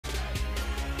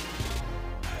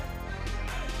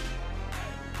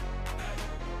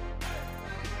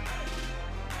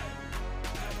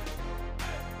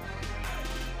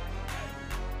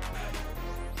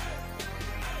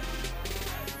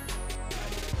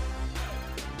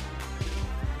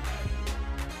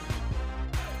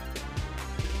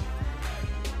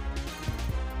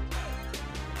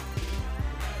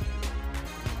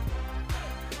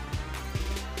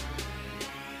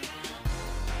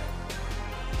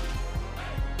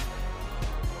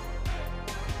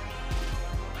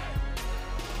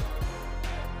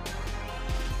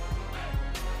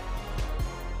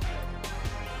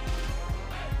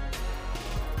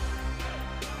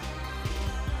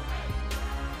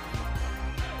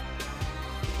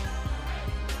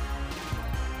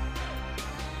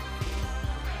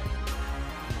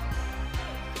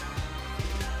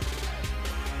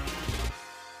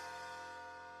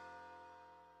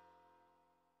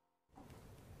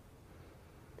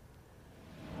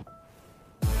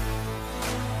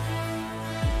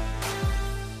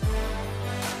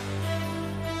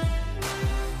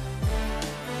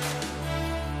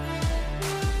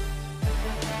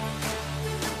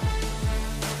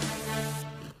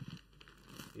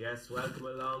Yes, welcome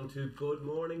along to Good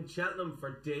Morning Cheltenham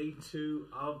for day 2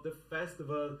 of the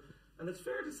festival. And it's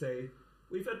fair to say,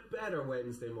 we've had better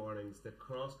Wednesday mornings. The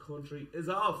cross country is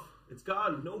off. It's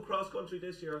gone. No cross country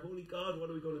this year. Holy God, what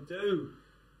are we going to do?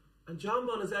 And John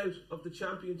Bunn is out of the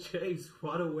champion chase.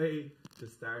 What a way to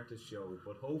start the show.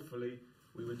 But hopefully,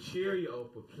 we will cheer you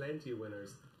up with plenty of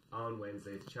winners on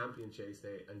Wednesday, champion chase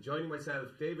day. And joining myself,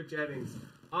 David Jennings,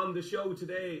 on the show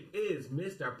today is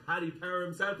Mr. Paddy Power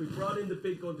himself. We brought in the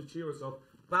big gun to cheer us up.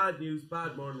 Bad news,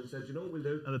 bad morning. Said, you know what we'll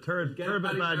do? And the third bit of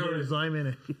bad news, I'm in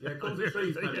it. Yeah, come to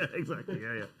trees, Paddy. Yeah, exactly,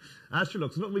 yeah. Astro,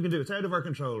 look, there's nothing we can do. It's out of our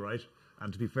control, right?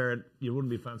 And to be fair, you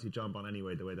wouldn't be fancy John Bunn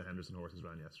anyway, the way the Henderson horses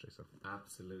ran yesterday. So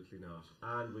absolutely not.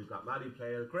 And we've got Maddy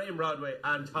Playle, Graeme Rodway,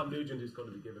 and Tom Nugent, who's going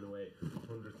to be giving away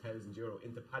 €100,000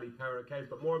 into Paddy Power account.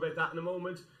 But more about that in a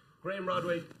moment. Graeme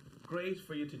Rodway, great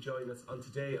for you to join us on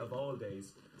today of all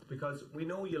days, because we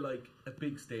know you like a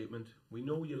big statement. We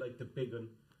know you like the big one.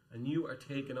 And you are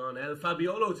taking on El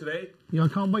Fabiolo today. Yeah, I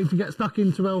can't wait to get stuck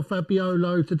into El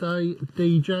Fabiolo today,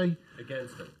 DJ.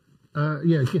 Against him.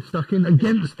 Get stuck in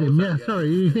against him. Yeah,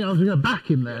 sorry, you think I was going to back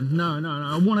him then? No.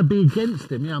 I want to be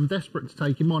against him. Yeah, I'm desperate to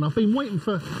take him on. I've been waiting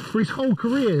for his whole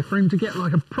career for him to get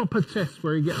like a proper test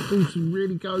where he gets forced and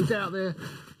really goes out there,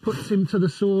 puts him to the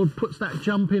sword, puts that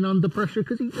jump in under pressure,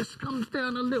 because he just comes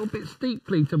down a little bit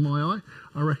steeply to my eye.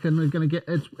 I reckon they're going to get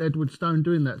Edward Stone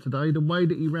doing that today. The way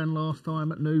that he ran last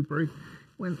time at Newbury,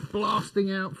 went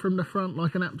blasting out from the front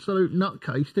like an absolute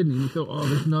nutcase, didn't he? You thought, oh,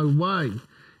 there's no way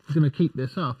he's going to keep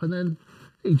this up. And then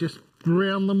he just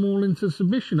ground them all into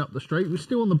submission up the straight. He was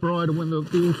still on the bridle when the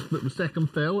horse that was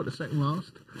second fell at the second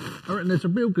last. I reckon there's a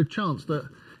real good chance that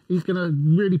he's going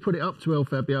to really put it up to El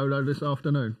Fabiolo this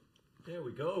afternoon. There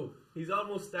we go. He's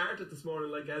almost started this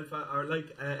morning like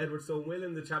Edward Stone will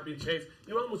in the champion chase.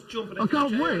 You're almost jumping into the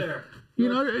chair there. You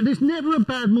know, there's never a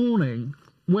bad morning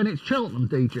when it's Cheltenham,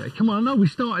 DJ. Come on, I know we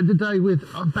started the day with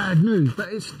bad news, but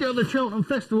it's still the Cheltenham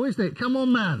Festival, isn't it? Come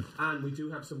on, man. And we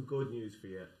do have some good news for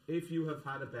you. If you have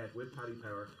had a bet with Paddy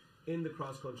Power in the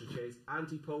cross-country chase,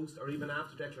 anti-post or even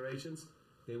after declarations,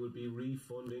 they will be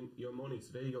refunding your money. So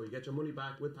there you go. You get your money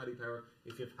back with Paddy Power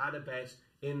if you've had a bet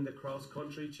in the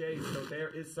cross-country chase. So there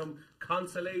is some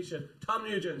consolation. Tom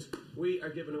Nugent, we are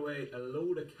giving away a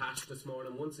load of cash this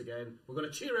morning once again. We're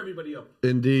going to cheer everybody up.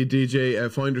 Indeed,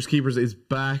 DJ. Finders Keepers is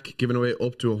back, giving away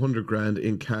up to 100 grand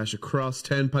in cash across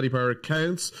 10 Paddy Power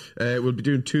accounts. We'll be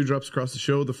doing 2 drops across the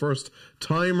show. The first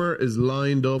timer is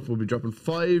lined up. We'll be dropping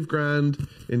 5 grand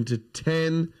into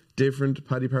 10 different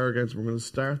Paddy Power accounts. We're going to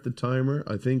start the timer,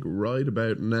 I think, right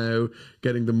about now,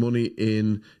 getting the money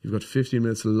in. You've got 15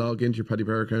 minutes to log into your Paddy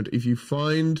Power account. If you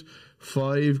find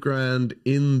 5 grand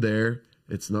in there,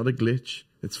 it's not a glitch.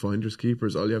 It's Finders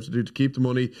Keepers. All you have to do to keep the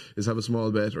money is have a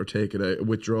small bet or take it out,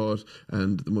 withdraw it,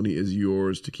 and the money is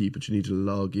yours to keep it. You need to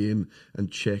log in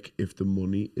and check if the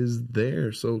money is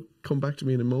there. So come back to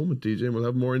me in a moment, DJ, and we'll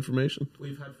have more information.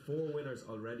 We've had 4 winners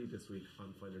already this week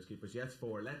on Finders Keepers. Yes,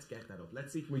 4. Let's get that up.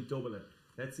 Let's see, can we double it?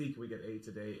 Let's see, can we get 8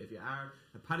 today? If you are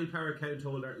a Paddy Power account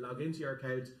holder, log into your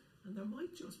account, and there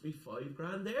might just be 5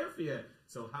 grand there for you.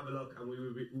 So have a look, and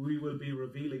we will be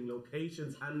revealing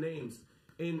locations and names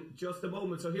in just a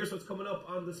moment. So here's what's coming up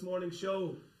on this morning's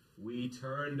show. We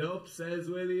turned up, says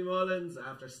Willie Mullins,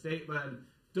 after Stateman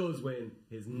does win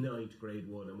his 9th Grade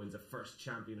 1 and wins a first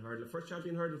champion hurdle. First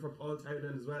champion hurdle for Paul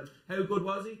Townend as well. How good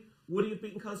was he? Would he have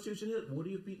beaten Constitution Hill? Would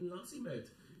he have beaten Lossiemouth?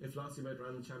 If Lossiemouth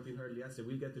ran the champion hurdle yesterday,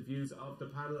 we'll get the views of the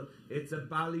panel. It's a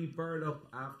Ballyburn up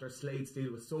after Slade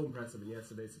Steele was so impressive in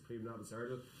yesterday's Supreme Novice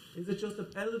Hurdle. Is it just a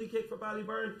penalty kick for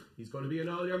Ballyburn? He's going to be in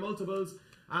all your multiples.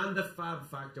 And the fab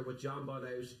factor with John Bunn out,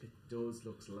 it does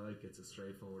look like it's a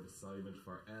straightforward assignment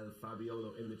for El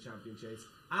Fabiolo in the champion chase.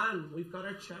 And we've got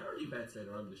our charity bets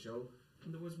later on the show.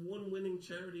 And there was one winning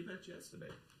charity bet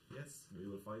yesterday. Yes, we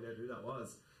will find out who that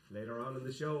was later on in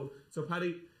the show. So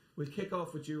Paddy, we'll kick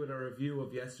off with you in a review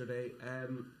of yesterday.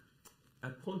 A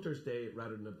punter's day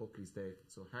rather than a bookie's day.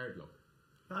 So hard luck.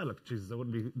 Look, Jesus, there'll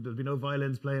be no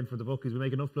violins playing for the bookies. We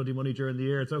make enough bloody money during the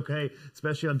year. It's okay,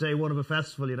 especially on day 1 of a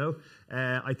festival, you know.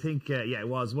 I think, it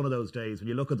was one of those days when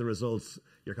you look at the results,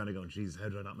 you're kind of going, Jesus, how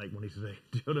did I not make money today?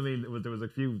 Do you know what I mean? There was a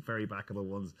few very backable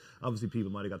ones. Obviously,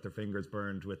 people might have got their fingers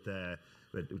burned with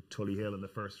Tully Hill in the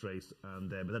first race, but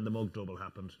then the mug double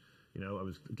happened. You know, I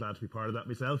was glad to be part of that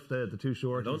myself. The 2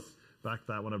 shorties. backed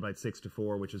that one about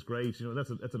 6-4, which is great. You know,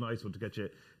 that's a nice one to get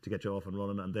you off and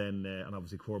running. And then and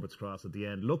obviously Corbett's Cross at the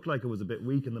end looked like it was a bit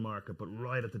weak in the market, but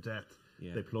right at the death.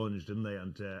 Yeah. They plunged, didn't they?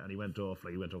 And he went off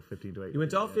 15-8. He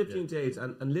went off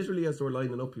 15-8, and literally as they were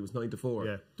lining up, he was 9-4.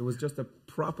 Yeah. There was just a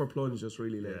proper plunge just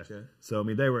really late. Yeah. So I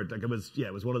mean, they were like,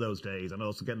 it was one of those days, and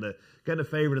also getting a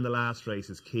favourite in the last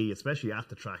race is key, especially at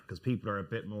the track, because people are a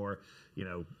bit more, you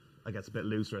know, I guess a bit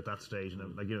looser at that stage,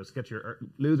 and like, you know, to get your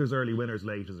losers early, winners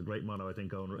late is a great motto, I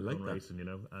think, on racing, you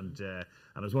know, and it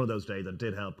was one of those days that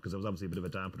did help, because it was obviously a bit of a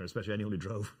dampener, especially anyone who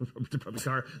drove probably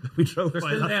car. We drove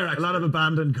by a lot of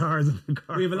abandoned cars in the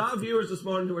car. We have a lot of viewers this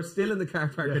morning who are still in the car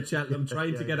park at Cheltenham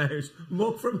trying to get out,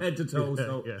 muck from head to toe.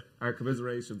 So our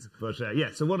commiserations. But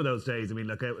so one of those days. I mean,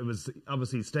 look, it was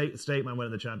obviously Stateman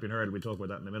winning the champion hurdle. We'll talk about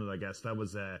that in a minute, I guess. That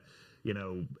was you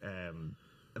know,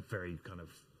 a very kind of.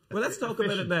 Well, let's talk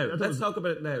about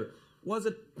it now. Was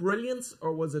it brilliance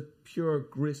or was it pure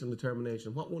grit and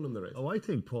determination? What won him the race? Oh, I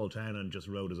think Paul Townend just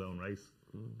rode his own race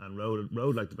and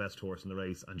rode like the best horse in the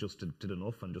race, and just did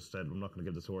enough and just said, I'm not going to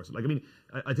give this horse. Like, I mean,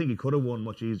 I think he could have won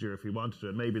much easier if he wanted to,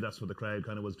 and maybe that's what the crowd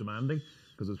kind of was demanding,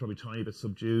 because it was probably a tiny bit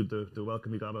subdued, the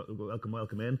welcome he got,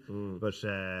 welcome in. But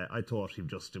I thought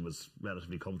it was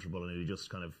relatively comfortable, and he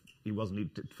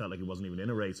felt like he wasn't even in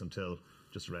a race until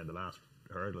just around the last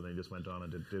hurdle, and then he just went on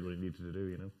and did what he needed to do,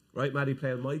 you know. Right, Maddy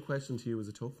Playle, my question to you is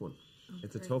a tough one.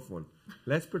 It's a tough one.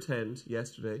 Let's pretend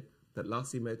yesterday that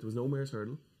Lossiemouth, there was no mare's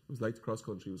hurdle. It was like the cross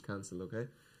country was cancelled, okay?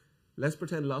 Let's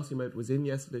pretend Lossiemouth was in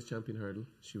yesterday's champion hurdle.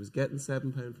 She was getting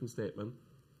 £7 from Stateman.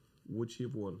 Would she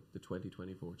have won the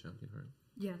 2024 champion hurdle?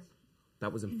 Yes.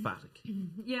 That was emphatic.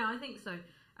 Yeah, I think so.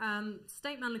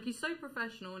 Stateman, look, he's so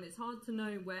professional, and it's hard to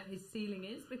know where his ceiling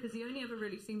is, because he only ever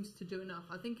really seems to do enough.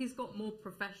 I think he's got more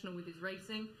professional with his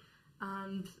racing,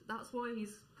 and that's why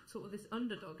he's sort of this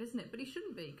underdog, isn't it? But he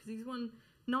shouldn't be, because he's won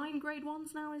 9 Grade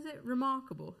 1s now, is it?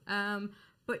 Remarkable.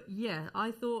 But yeah,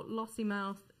 I thought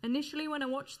Lossiemouth, initially when I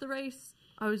watched the race,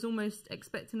 I was almost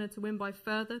expecting her to win by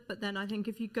further, but then I think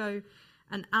if you go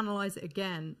and analyse it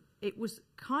again, it was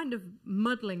kind of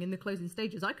muddling in the closing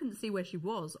stages. I couldn't see where she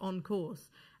was on course.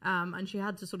 And she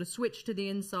had to sort of switch to the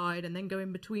inside and then go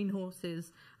in between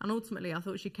horses. And ultimately, I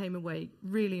thought she came away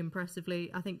really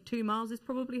impressively. I think 2 miles is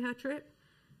probably her trip.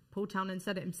 Paul Townend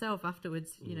said it himself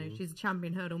afterwards. You know, she's a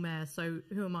champion hurdle mare, so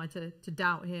who am I to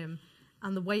doubt him?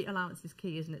 And the weight allowance is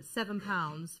key, isn't it? £7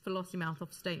 for Lossiemouth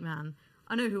off Stateman.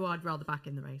 I know who I'd rather back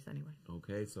in the race anyway.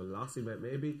 Okay, so Lossiemouth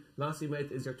maybe.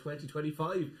 Lossiemouth is your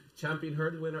 2025 champion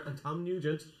hurdle winner, and Tom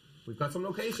Nugent. We've got some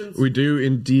locations. We do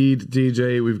indeed,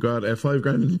 DJ. We've got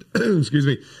 £5,000, excuse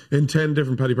me, in 10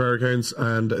 different Paddy Power accounts,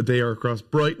 and they are across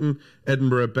Brighton,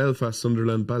 Edinburgh, Belfast,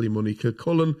 Sunderland, Ballymoney,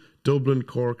 Kilcullen, Dublin,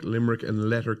 Cork, Limerick and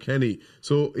Letterkenny.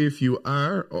 So if you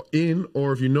are in,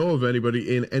 or if you know of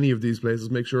anybody in any of these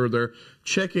places, make sure they're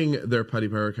checking their Paddy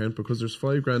Power account, because there's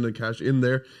 £5,000 in cash in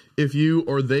there. If you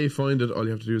or they find it, all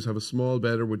you have to do is have a small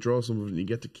bet or withdraw some of it, and you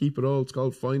get to keep it all. It's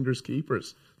called Finders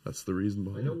Keepers. That's the reason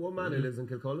behind it. I know one man who lives in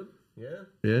Kilcullen. Yeah.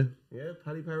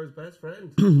 Paddy Power's best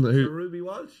friend, Ruby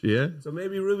Walsh. Yeah. So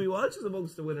maybe Ruby Walsh is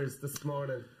amongst the winners this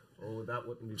morning. Oh, that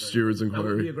wouldn't be. Stewards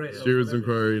Inquiry. Stewards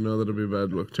Inquiry. No, that'd be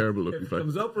bad luck. Terrible looking.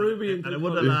 Comes up Ruby, and it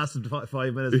wouldn't have lasted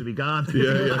 5 minutes to be gone.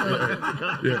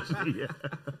 Yeah.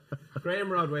 Graeme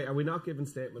Rodway, are we not giving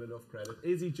Stateman enough credit?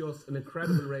 Is he just an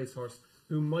incredible racehorse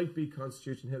who might be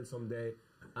Constitution Hill someday?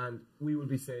 And we will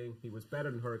be saying he was better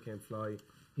than Hurricane Fly.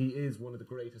 He is one of the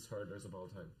greatest hurdlers of all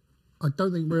time. I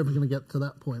don't think we're ever going to get to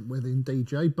that point with him,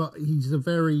 DJ, but he's a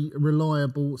very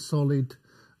reliable, solid,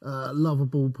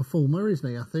 lovable performer, isn't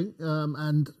he, I think?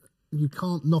 And you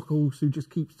can't knock a horse who just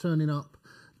keeps turning up,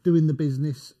 doing the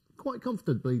business quite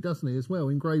comfortably, doesn't he, as well?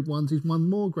 In Grade 1s, he's won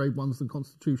more Grade 1s than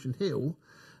Constitution Hill.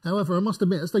 However, I must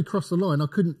admit, as they crossed the line, I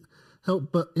couldn't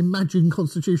help but imagine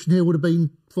Constitution Hill would have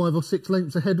been 5 or 6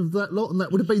 lengths ahead of that lot, and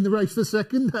that would have been the race for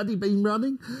second had he been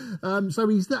running. So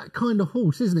he's that kind of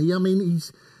horse, isn't he? I mean,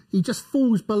 he just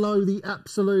falls below the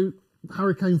absolute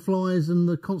Hurricane Flyers and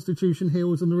the Constitution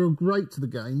Hills and the real greats of the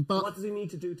game. But what does he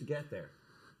need to do to get there?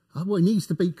 Well, he needs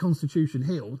to beat Constitution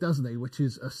Hill, doesn't he? Which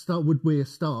is a start, would be a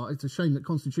start. It's a shame that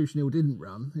Constitution Hill didn't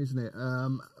run, isn't it?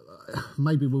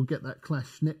 Maybe we'll get that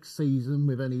clash next season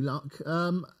with any luck.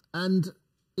 And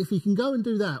if he can go and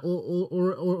do that,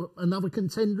 or another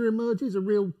contender emerges, a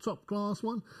real top class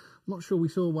one. I'm not sure we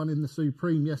saw one in the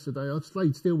Supreme yesterday.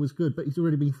 Slade Steele was good, but he's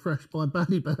already been thrashed by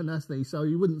Ballyburn, hasn't he? So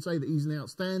you wouldn't say that he's an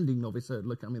outstanding novice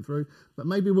hurdler coming through. But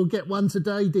maybe we'll get one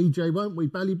today, DJ, won't we?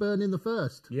 Ballyburn in the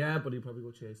first. Yeah, but he'll probably go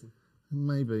chasing.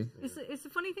 Maybe. It's a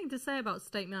funny thing to say about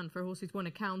State Man for a horse who's won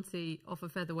a county off a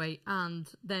featherweight and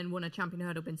then won a champion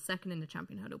hurdle, been second in the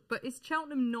champion hurdle. But is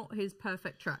Cheltenham not his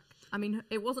perfect track? I mean,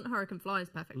 it wasn't Hurricane Fly's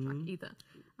perfect track either.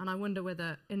 And I wonder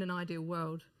whether, in an ideal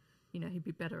world, he'd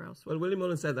be better elsewhere. Well, Willie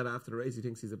Mullen said that after the race, he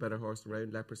thinks he's a better horse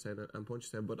around Leopardstown and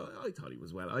Punchestown. But I thought he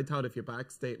was well. I thought if you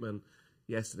back State Man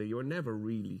yesterday, you were never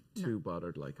really too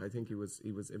bothered. I think he was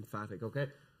emphatic. Okay.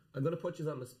 I'm going to put you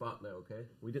on the spot now, okay?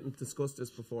 We didn't discuss this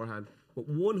beforehand, but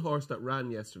one horse that ran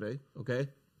yesterday, okay,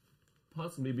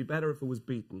 possibly be better if it was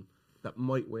beaten, that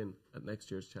might win at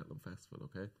next year's Cheltenham Festival,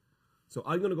 okay? So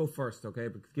I'm going to go first, okay,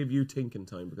 but give you thinking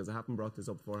time because I haven't brought this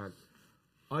up beforehand.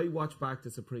 I watched back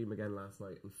the Supreme again last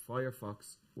night, and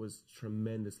Firefox was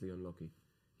tremendously unlucky.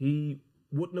 He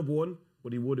wouldn't have won,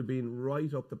 but he would have been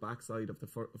right up the backside of the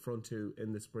front two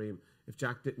in the Supreme if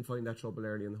Jack didn't find that trouble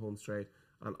early in the home straight.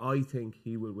 And I think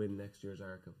he will win next year's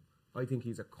Arkle. I think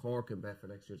he's a corking bet for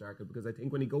next year's Arkle because I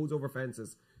think when he goes over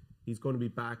fences, he's going to be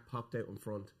back, popped out in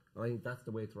front. And I think that's the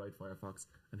way to ride Firefox,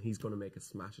 and he's going to make a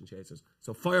smash in chasers.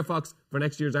 So Firefox for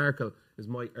next year's Arkle is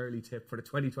my early tip for the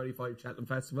 2025 Cheltenham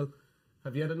Festival.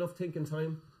 Have you had enough thinking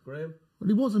time, Graeme? Well,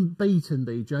 he wasn't beaten,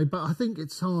 BJ, but I think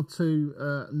it's hard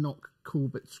to knock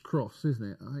Corbett's Cross,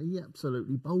 isn't it? He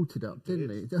absolutely bolted up,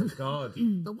 didn't he? God.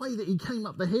 The way that he came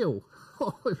up the hill,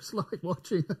 it was like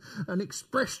watching an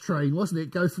express train, wasn't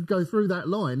it? Go through that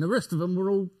line. The rest of them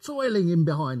were all toiling in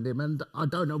behind him, and I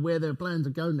don't know where their plans to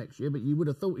go next year, but you would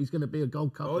have thought he's going to be a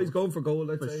Gold Cup. Oh, he's going for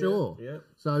gold, for sure. Yeah.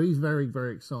 So he's very,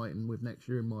 very exciting with next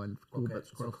year in mind.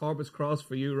 Corbett's Cross. So Corbett's Cross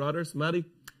for you, Rodders. Maddy?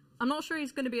 I'm not sure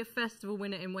he's going to be a festival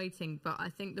winner in waiting, but I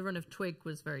think the run of Twig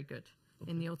was very good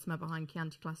in the Ultima behind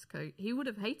Chianti Classico. He would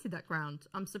have hated that ground.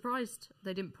 I'm surprised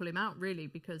they didn't pull him out, really,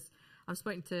 because I've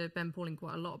spoken to Ben Pauling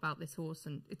quite a lot about this horse,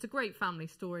 and it's a great family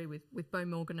story with Bo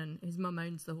Morgan, and his mum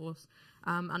owns the horse.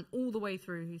 And all the way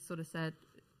through, he sort of said,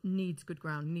 needs good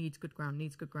ground, needs good ground,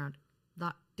 needs good ground.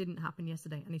 That didn't happen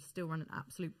yesterday, and he's still running an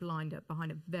absolute blinder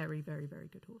behind a very, very, very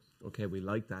good horse. Okay, we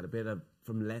like that. A bit of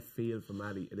from left field from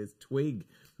Maddy. It is Twig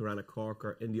who ran a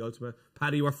corker in the Ultima.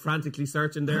 Paddy, you were frantically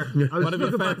searching there. What have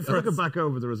you found for us? Looking back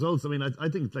over the results, I mean, I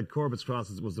think like Corbett's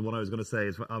Cross was the one I was going to say.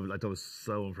 I thought it was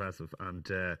so impressive, and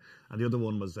the other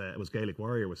one was Gaelic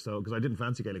Warrior was so, because I didn't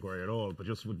fancy Gaelic Warrior at all, but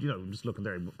just just looking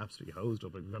there, absolutely hosed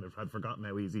up. I kind of had forgotten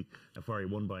how easy and far he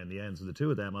won by in the end. So the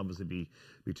two of them obviously be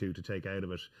two to take out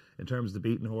of it. In terms of the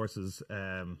beaten horses,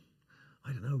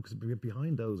 I don't know, because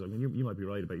behind those, I mean, you might be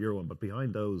right about your one, but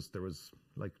behind those, there was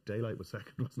like Daylight was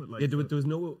second, wasn't it? Like, yeah, there was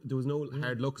no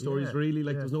hard luck stories really.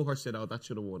 Like there was no horse said, "Oh, that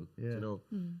should have won." Yeah.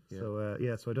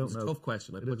 Yeah. So I don't know. It's a tough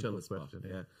question. I put you on the spot. Question,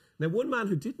 yeah. Now, one man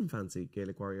who didn't fancy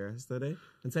Gaelic Warrior yesterday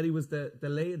and said he was the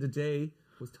lay of the day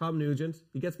was Tom Nugent.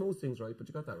 He gets most things right, but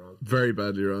you got that wrong. Very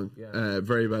badly wrong. Yeah.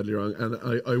 Very badly wrong.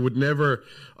 And I would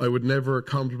never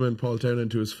compliment Paul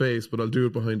Townend to his face, but I'll do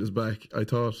it behind his back. I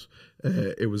thought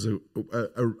it was a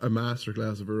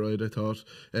masterclass of a ride. I thought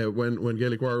when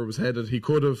Gaelic Warrior was headed, he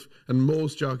could have, and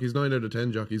most jockeys, 9 out of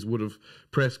 10 jockeys, would have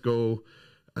pressed go,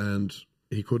 and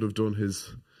he could have done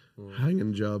his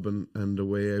hanging job and a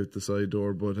way out the side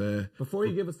door. But before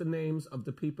you give us the names of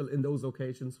the people in those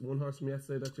locations, one horse from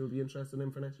yesterday that you would be interested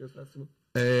in for next year's festival?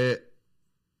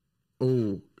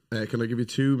 Can I give you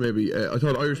two maybe? I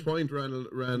thought Irish Point ran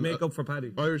make up for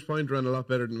Paddy. Irish Point ran a lot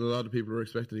better than a lot of people were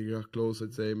expecting. He got close.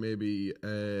 I'd say maybe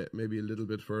a little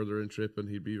bit further in trip, and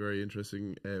he'd be very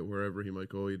interesting wherever he might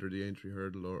go, either the Aintree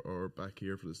Hurdle or back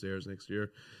here for the Stairs next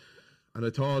year. And I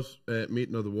thought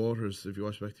Meeting of the Waters, if you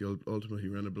watch back the Ultima, he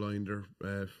ran a blinder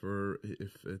for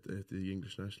if the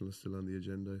English National is still on the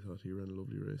agenda. I thought he ran a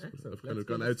lovely race. I've kind of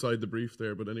gone outside the brief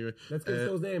there, but anyway. Let's get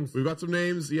those names. We've got some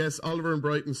names. Yes, Oliver in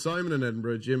Brighton, Simon in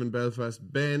Edinburgh, Jim in Belfast,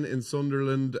 Ben in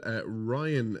Sunderland,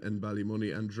 Ryan in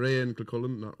Ballymoney, Andrea in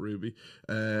Kilcullen, not Ruby,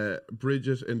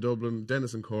 Bridget in Dublin,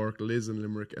 Dennis in Cork, Liz in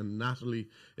Limerick, and Natalie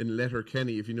in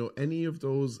Letterkenny. If you know any of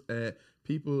those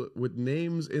people with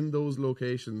names in those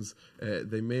locations,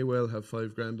 they may well have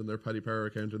 $5,000 in their Paddy Power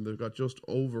account, and they've got just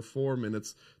over 4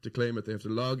 minutes to claim it. They have to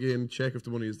log in, check if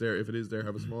the money is there. If it is there,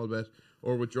 have a small bet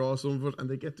or withdraw some of it, and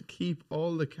they get to keep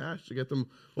all the cash to get them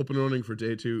up and running for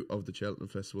day 2 of the Cheltenham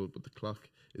Festival. But the clock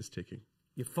is ticking.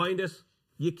 You find it,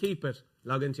 you keep it,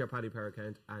 log into your Paddy Power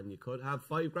account, and you could have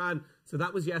 $5,000. So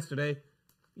that was yesterday.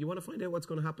 You want to find out what's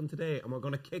going to happen today, and we're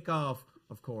going to kick off,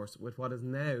 of course, with what is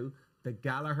now the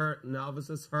Gallagher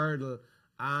Novices Hurdle,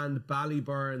 and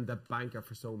Ballyburn, the banker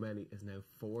for so many, is now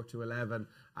 4-11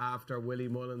 after Willie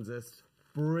Mullins'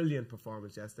 brilliant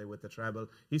performance yesterday with the treble.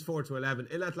 He's 4-11.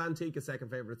 Il Atlantique is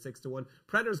second favourite at 6-1.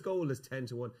 Predator's Goal is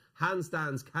 10-1.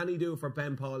 Handstands, can he do it for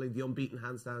Ben Pauling? The unbeaten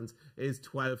Handstands is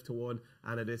 12-1,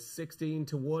 and it is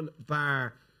 16-1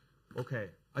 bar Okay,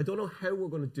 I don't know how we're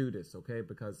going to do this, okay,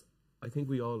 because I think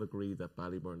we all agree that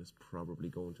Ballyburn is probably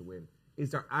going to win.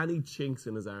 Is there any chinks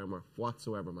in his armour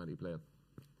whatsoever, Maddy Playle?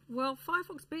 Well,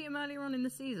 Firefox beat him earlier on in the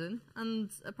season, and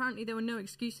apparently there were no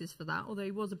excuses for that, although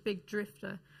he was a big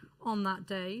drifter on that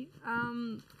day.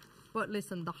 But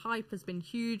listen, the hype has been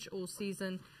huge all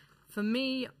season. For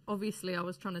me, obviously, I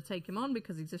was trying to take him on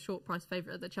because he's a short price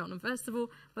favourite at the Cheltenham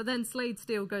Festival, but then Slade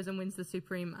Steele goes and wins the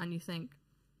Supreme, and you think,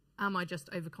 am I just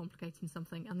overcomplicating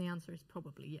something? And the answer is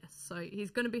probably yes. So he's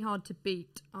going to be hard to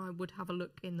beat. I would have a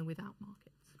look in the without markets.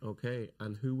 Okay,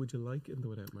 and who would you like in the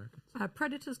without markets?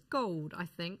 Predators Gold, I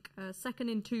think. Second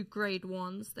in 2 Grade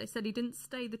 1s. They said he didn't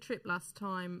stay the trip last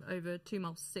time over 2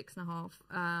 miles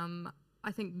 6.5.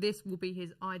 I think this will be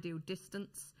his ideal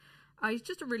distance. He's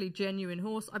just a really genuine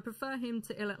horse. I prefer him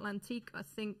to Il Atlantique. I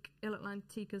think Il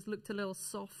Atlantique has looked a little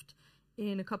soft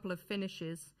in a couple of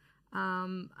finishes.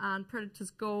 And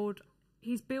Predators Gold,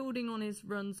 he's building on his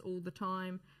runs all the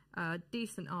time.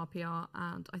 Decent RPR,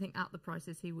 and I think at the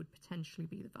prices he would potentially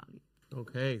be the value.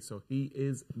 Okay, so he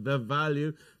is the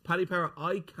value. Paddy Power,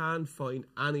 I can't find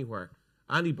anywhere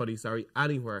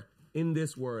in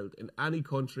this world, in any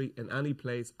country, in any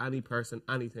place, any person,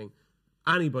 anything,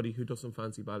 anybody who doesn't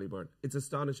fancy Ballyburn. It's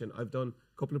astonishing. I've done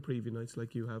a couple of preview nights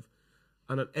like you have,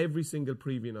 and on every single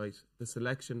preview night, the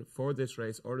selection for this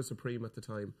race, or the Supreme at the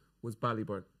time, was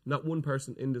Ballyburn. Not one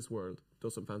person in this world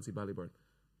doesn't fancy Ballyburn.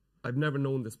 I've never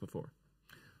known this before.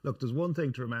 Look, there's one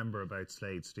thing to remember about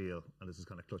Slade Steele, and this is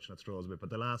kind of clutching at straws a bit,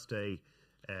 but the last day,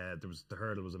 the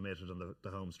hurdle was omitted on the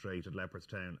home straight at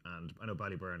Leopardstown, and I know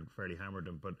Ballyburn fairly hammered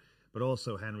him, but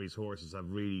also Henry's horses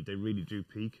really do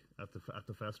peak at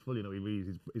the festival. You know,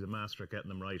 he's a master at getting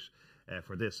them right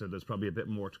for this. So there's probably a bit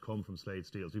more to come from Slade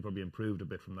Steele. So he probably improved a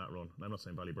bit from that run. I'm not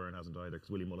saying Ballyburn hasn't either, because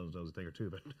Willie Mullins knows a thing or two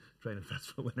about training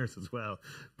festival winners as well.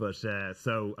 But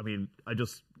so I mean,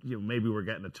 maybe we're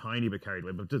getting a tiny bit carried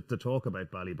away. But to talk about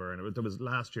Ballyburn, there was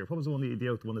last year. What was the one the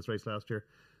yoke that won this race last year?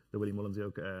 The Willie Mullins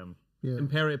yoke.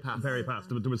 Imperi Pass.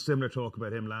 There was similar talk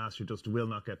about him last year, just will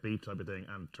not get beat type of thing,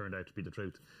 and turned out to be the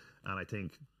truth. And I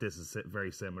think this is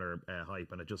very similar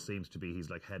hype, and it just seems to be he's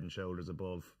like head and shoulders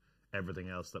above everything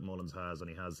else that Mullins has, and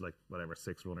he has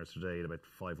 6 runners today and about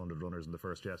 500 runners in the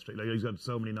first yesterday. Like, he's got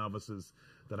so many novices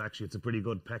that actually it's a pretty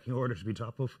good pecking order to be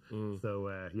top of. So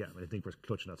I think we're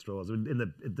clutching at straws. In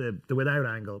the without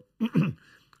angle,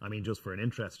 I mean, just for an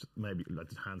interest, maybe like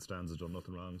handstands has done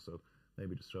nothing wrong, so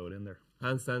maybe just throw it in there.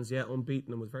 Handstands, yeah,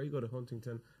 unbeaten and was very good at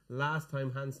Huntington. Last time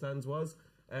handstands was.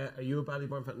 Are you a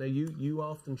Ballyburn fan? Now, you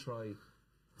often try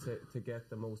to get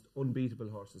the most unbeatable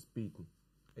horses beaten.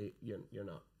 You're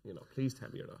not. Please tell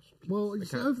me you're not. Well,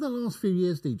 over the last few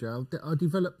years, DJ, I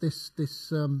developed this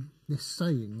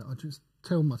saying that I just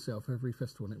tell myself every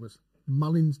festival, and it was,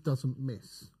 Mullins doesn't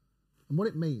miss. And what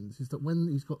it means is that when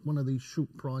he's got one of these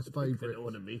short price favourites... I know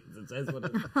what it means. That's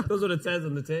what it says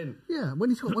on the tin. Yeah, when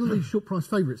he's got one of these short price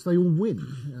favourites, they all win.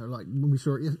 Like when we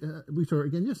saw it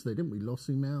again yesterday, didn't we?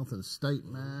 Lossymouth and State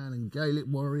Man and Gaelic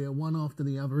Warrior, one after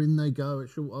the other, in they go at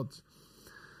short odds.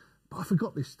 But I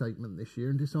forgot this statement this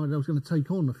year and decided I was going to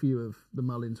take on a few of the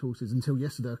Mullins horses until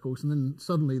yesterday, of course, and then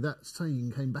suddenly that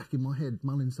saying came back in my head,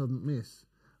 Mullins doesn't miss.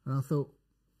 And I thought,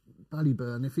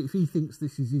 Ballyburn, if he thinks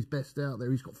this is his best out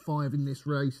there, he's got 5 in this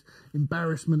race.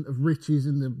 Embarrassment of riches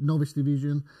in the novice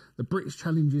division. The British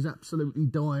Challenge is absolutely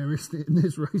dire, isn't it, in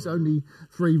this race? Only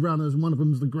 3 runners, and one of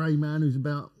them's the Grey Man, who's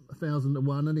about 1,000 to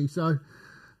 1, and he? So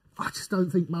I just don't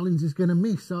think Mullins is going to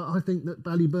miss. I think that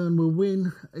Ballyburn will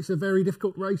win. It's a very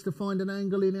difficult race to find an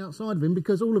angle in outside of him,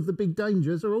 because all of the big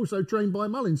dangers are also trained by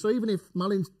Mullins. So even if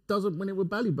Mullins doesn't win it with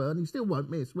Ballyburn, he still won't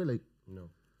miss, will he?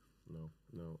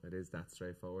 No, it is that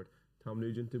straightforward. Tom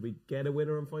Nugent, did we get a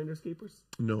winner on Finders Keepers?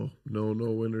 No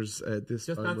winners this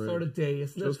just time. Just that sort of day,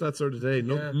 isn't it? Just that sort of day.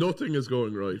 Nothing is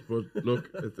going right. But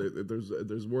look,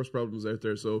 there's worse problems out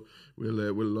there. So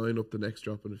we'll line up the next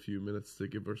drop in a few minutes to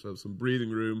give ourselves some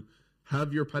breathing room.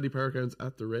 Have your Paddy Power accounts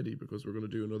at the ready, because we're going to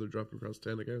do another drop across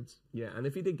 10 accounts. Yeah, and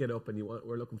if you did get up and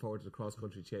we're looking forward to the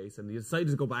cross-country chase, and you decided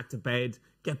to go back to bed,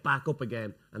 get back up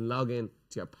again and log in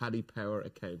to your Paddy Power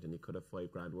account, and you could have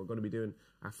 $5,000. We're going to be doing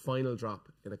our final drop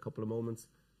in a couple of moments.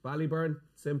 Ballyburn,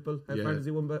 simple. How far does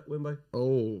he win by?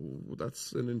 Oh,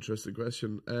 that's an interesting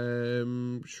question.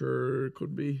 Sure,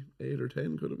 could be 8 or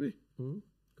 10. Could it be?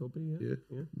 Could be.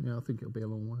 Yeah. I think it'll be a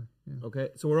long way. Yeah. Okay,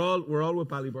 so we're all with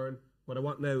Ballyburn. What I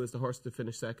want now is the horse to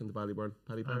finish second to Ballyburn.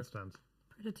 Paddy Power.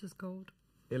 Predators Gold.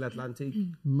 Il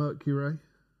Atlantique. Mercury.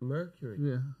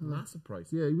 Yeah. Massive price.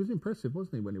 Yeah, he was impressive,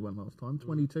 wasn't he, when he won last time?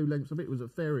 22 lengths of it. Was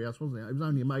at Fairyhouse, wasn't it? It was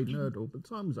only a maiden hurdle, but the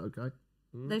time was okay.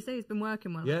 They say he's been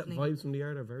working well. Yeah, vibes from the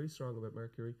yard are very strong about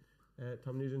Mercury.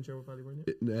 Tom Nugent, sure with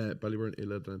Ballyburn? Ballyburn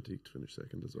Il Atlantic to finish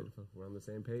second as well. We're on the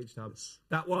same page, Tom.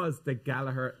 That was the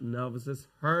Gallagher Novices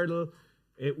Hurdle.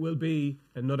 It will be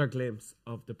another glimpse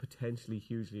of the potentially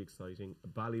hugely exciting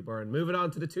Ballyburn. Moving on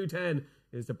to the 210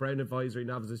 is the Brown Advisory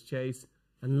Novices Chase.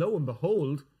 And lo and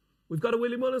behold, we've got a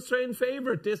Willie Mullins train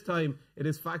favourite. This time it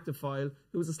is Factifile,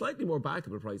 who was a slightly more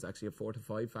backable price, actually, at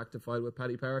 4-5. Factifile with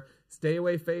Paddy Power. Stay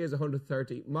Away Faye is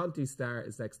 130. Monty Star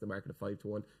is next to the market at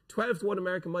 5-1. 12-1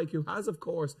 American Mike, who has, of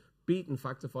course, beaten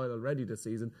Factifile already this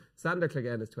season. Sander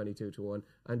Clegane is 22-1.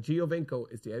 And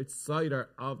Giovinco is the outsider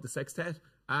of the sextet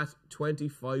at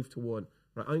 25-1.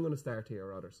 Right, I'm going to start here,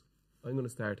 Rodders. I'm going to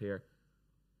start here.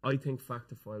 I think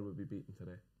Factifile will be beaten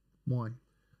today. Why?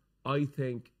 I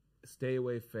think Stay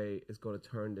Away Faye is going to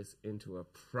turn this into a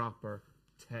proper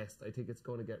test. I think it's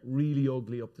going to get really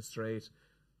ugly up the straight,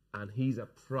 and he's a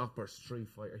proper street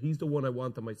fighter. He's the one I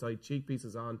want on my side. Cheek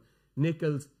pieces on.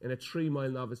 Nichols in a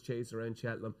 3-mile novice chase around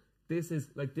Cheltenham. This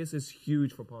is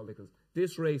huge for Paul Nichols.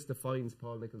 This race defines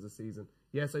Paul Nichols' season.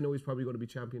 Yes, I know he's probably going to be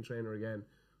champion trainer again,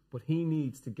 but he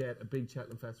needs to get a big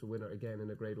Cheltenham Festival winner again in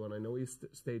a Grade 1. I know he's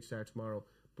stage start tomorrow,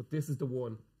 but this is the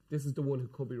one. This is the one who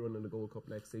could be running the Gold Cup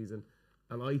next season.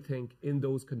 And I think in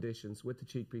those conditions, with the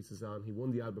cheek pieces on, he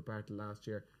won the Albert Bartle last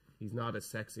year. He's not as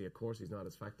sexy, of course, he's not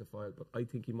as Factifile, but I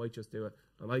think he might just do it.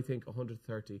 And I think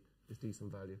 130 is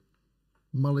decent value.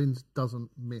 Mullins doesn't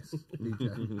miss,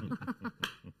 DJ.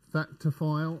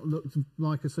 Factifile looked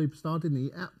like a superstar, didn't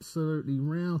he? Absolutely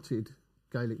routed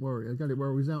Gaelic Warrior. Gaelic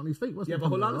Warrior was out on his feet, wasn't he? Yeah, but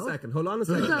hold on a second. That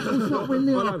was not win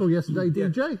the Arkle yesterday,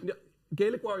 DJ. Yeah.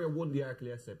 Gaelic Warrior won the Arkle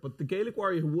yesterday, but the Gaelic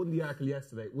Warrior who won the Arkle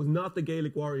yesterday was not the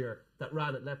Gaelic Warrior that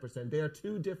ran at Leopardstown. They are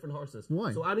two different horses.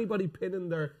 Why? So anybody pinning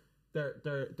their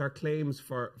claims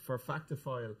for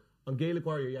Factifile on Gaelic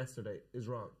Warrior yesterday is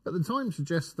wrong. But the time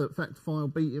suggests that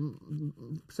Factifile beat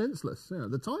him senseless. You know,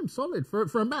 the time's solid for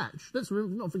a match. Let's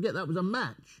not forget that was a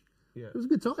match. Yeah. It was a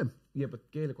good time. Yeah, but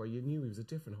Gaelic Warrior, you knew he was a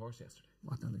different horse yesterday.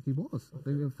 I don't think he was. I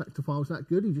think Factifile was that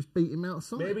good. He just beat him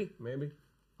outside. Maybe.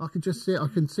 I could just see it. I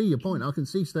can see your point. I can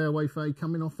see Stay Away Faye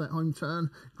coming off that home turn,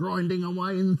 grinding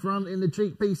away in front in the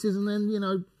cheek pieces, and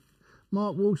then,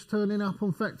 Mark Walsh turning up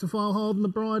on Factifile hard on the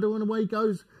bridle, and away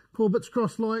goes Corbett's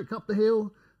Cross-like up the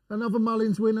hill. Another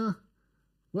Mullins winner,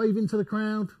 waving to the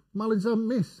crowd. Mullins doesn't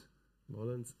miss.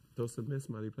 Mullins doesn't miss,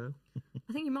 Maddy Playle.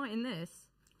 I think you might in this.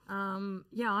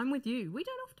 Yeah, I'm with you. We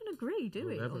don't often agree, do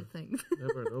we, never. on things?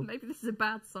 Never, no. Maybe this is a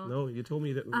bad sign. No, you told me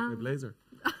you didn't like my blazer.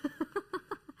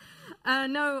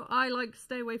 No, I like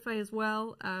Stay Away Faye as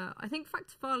well. I think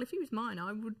Factifile, if he was mine,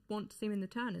 I would want to see him in the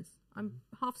Turners. I'm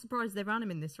half surprised they ran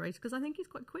him in this race because I think he's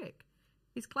quite quick.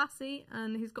 He's classy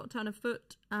and he's got a turn of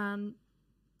foot, and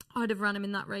I'd have ran him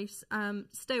in that race.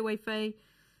 Stay Away Faye,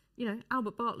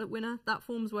 Albert Bartlett winner. That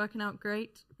form's working out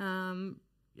great.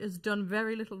 Has done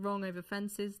very little wrong over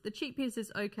fences. The cheek piece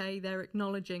is okay. They're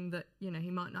acknowledging that, he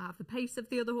might not have the pace of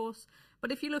the other horse.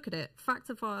 But if you look at it,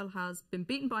 Factifile has been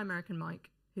beaten by American Mike,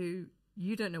 who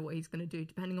you don't know what he's going to do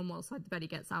depending on what side the bet he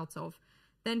gets out of.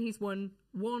 Then he's won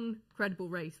one credible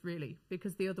race, really,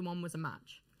 because the other one was a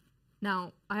match.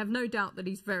 Now, I have no doubt that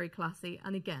he's very classy,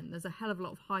 and again, there's a hell of a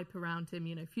lot of hype around him,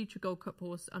 future Gold Cup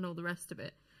horse and all the rest of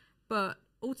it. But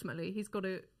ultimately, he's got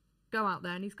to go out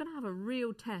there and he's going to have a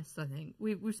real test, I think.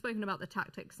 We've spoken about the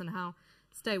tactics and how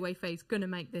Stay Away Faye's going to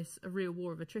make this a real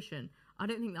war of attrition. I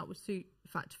don't think that would suit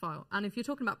Factifile. And if you're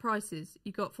talking about prices,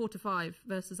 you got 4-5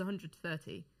 versus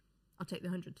 130. I'll take the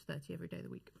 130 every day of the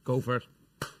week. Go for it.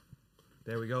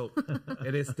 There we go.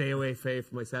 It is Stay Away Faye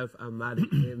for myself and Maddy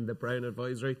in the Brown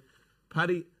Advisory.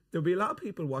 Paddy, there'll be a lot of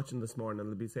people watching this morning and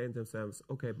they'll be saying to themselves,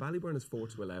 okay, Ballyburn is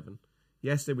 4-11.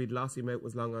 Yesterday we'd Lossy Mount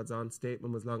was long odds on,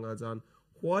 Stateman was long odds on.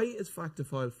 Why is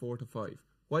Factifile 4-5?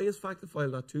 Why is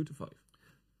Factifile not 2-5?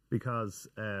 Because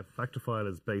Factifile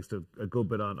is based a good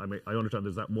bit on, I understand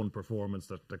there's that one performance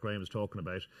that Graeme is talking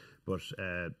about, but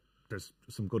there's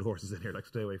some good horses in here, like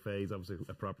Stay Away Faye is obviously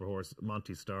a proper horse.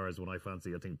 Monty Star is one I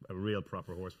fancy, I think, a real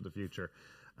proper horse for the future.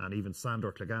 And even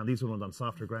Sandor Clegane, these are ones on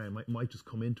softer ground, might just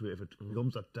come into it if it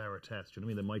becomes that dour test. You know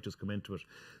what I mean? They might just come into it.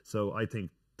 So I think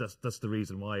that's the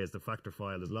reason why is the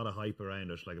Factifile. There's a lot of hype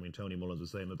around it. Like, Tony Mullins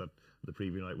was saying that the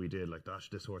preview night we did, like, gosh,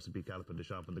 this horse would beat Gallopin Des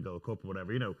Champs in the Gold Cup or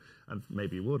whatever, and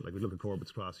maybe it would. Like, we look at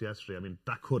Corbett's Cross yesterday.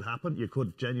 That could happen. You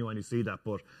could genuinely see that,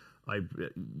 but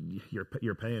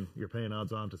you're paying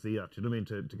odds on to see that. Do you know what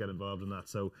I mean? To get involved in that.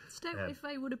 So Stay Away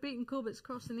Faye would have beaten Corbett's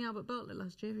Cross in the Albert Bartlett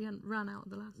last year if he hadn't ran out of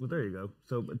the last. Well, there you go.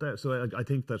 So I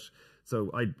think that.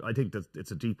 So I think that it's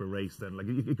a deeper race then. Like,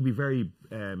 it could be very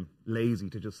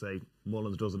lazy to just say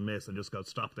Mullins doesn't miss and just go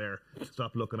stop there,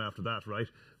 stop looking after that, right?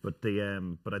 But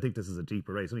I think this is a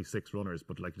deeper race. Only 6 runners,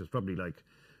 but like there's probably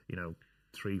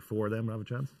 3-4 of them have a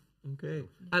chance. Okay.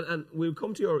 And we'll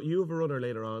come to you have a runner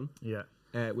later on. Yeah.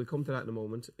 We'll come to that in a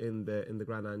moment in the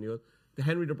Grand Annual. The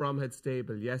Henry de Bromhead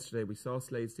stable yesterday, we saw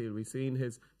Slade Steele. We seen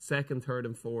his second, third,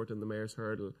 and fourth in the Mayor's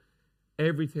Hurdle.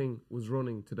 Everything was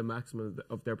running to the maximum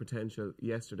of their potential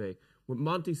yesterday. With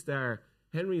Monty Starr,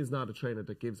 Henry is not a trainer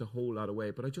that gives a whole lot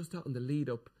away, but I just thought in the lead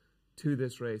up to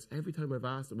this race, every time I've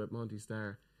asked him about Monty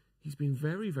Starr, he's been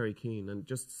very, very keen and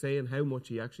just saying how much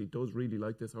he actually does really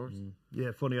like this horse.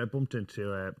 Yeah, funny. I bumped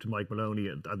into to Mike Maloney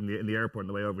in the airport on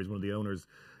the way over. He's one of the owners,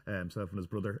 himself and his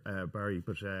brother Barry.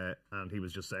 But and he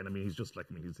was just saying, he's just like,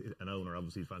 he's an owner.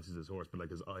 Obviously, he fancies his horse, but like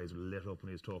his eyes were lit up when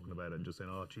he was talking about it and just saying,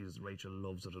 "Oh, Jesus, Rachel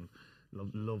loves it and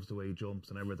loves the way he jumps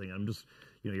and everything." And I'm just,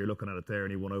 you're looking at it there,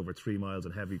 and he won over 3 miles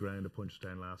on heavy ground at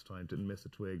Punchestown last time. Didn't miss a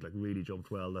twig. Like really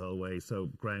jumped well the whole way. So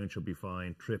ground should be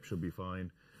fine. Trip should be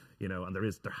fine. And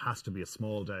there has to be a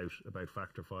small doubt about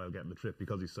Factor File getting the trip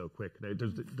because he's so quick. Now,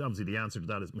 obviously, the answer to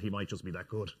that is he might just be that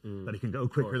good, that he can go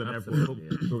quicker than everyone.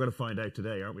 We're going to find out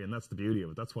today, aren't we? And that's the beauty of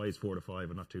it. That's why he's 4 to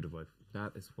 5 and not 2 to 5.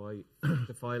 That is why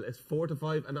the file is 4 to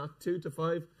 5 and not 2 to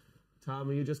 5. Tom,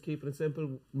 are you just keeping it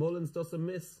simple? Mullins doesn't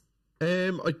miss.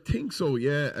 I think so.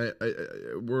 Yeah,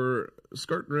 we're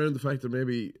skirting around the fact that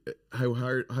maybe how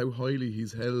highly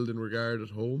he's held in regard at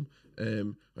home.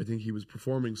 I think he was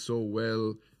performing so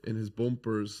well in his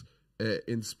bumpers,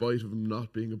 in spite of him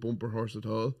not being a bumper horse at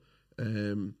all.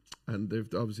 And they've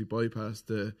obviously bypassed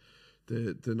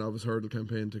the novice hurdle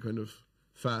campaign to kind of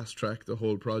fast track the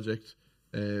whole project.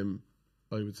 I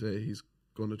would say he's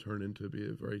going to turn into be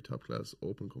a very top class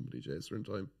open company chaser in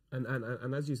time.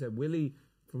 And as you said, Willie,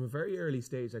 from a very early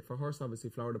stage, like for horse, obviously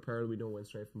Florida Pearl, we know went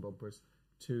straight from bumpers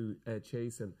to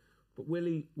chasing. But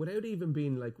Willie, without even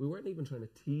being like, we weren't even trying to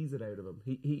tease it out of him.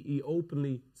 He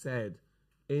openly said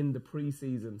in the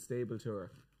pre-season stable tour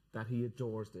that he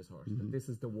adores this horse. That this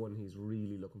is the one he's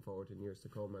really looking forward to in years to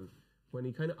come. And when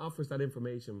he kind of offers that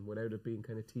information without it being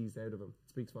kind of teased out of him, it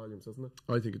speaks volumes, doesn't it?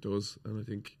 I think it does, and I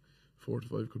think 4 to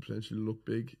 5 could potentially look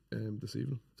big this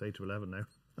evening. It's 8 to 11 now.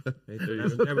 8 to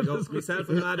 11. There we go. Myself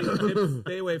and Maddy on tips.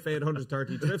 Stay away, fade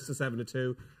 130. Drifts to 7 to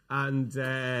 2. And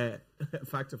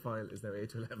Factor File is now 8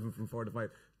 to 11 from 4 to 5.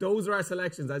 Those are our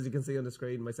selections, as you can see on the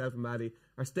screen. Myself and Maddy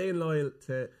are staying loyal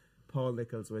to Paul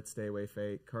Nichols with Stay Away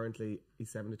Fade. Currently, he's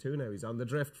 7 to 2 now. He's on the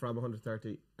drift from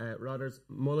 130. Rodders,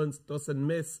 Mullins doesn't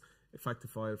miss. Factor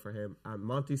File for him. And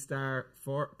Monty Starr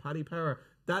for Paddy Power.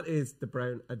 That is the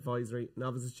Brown Advisory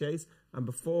Novices Chase. And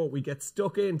before we get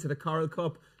stuck into the Coral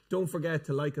Cup, don't forget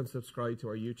to like and subscribe to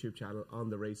our YouTube channel on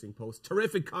the Racing Post.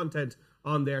 Terrific content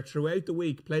on there throughout the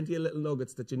week. Plenty of little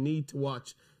nuggets that you need to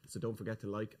watch. So don't forget to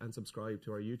like and subscribe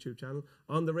to our YouTube channel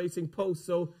on the Racing Post.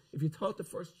 So if you thought the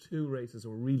first 2 races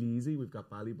were really easy, we've got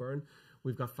Ballyburn,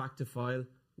 we've got Factor File,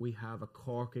 we have a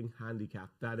corking handicap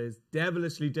that is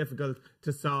devilishly difficult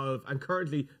to solve and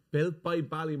currently built by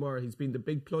Ballymore. He's been the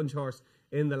big plunge horse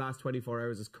in the last 24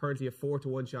 hours. Is currently a 4 to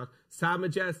 1 shot. Sam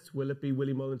Majest, will it be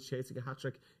Willie Mullins chasing a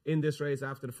hat-trick in this race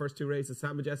after the first 2 races?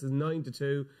 Sam Majest is 9 to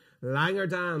 2.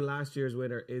 Langerdan, last year's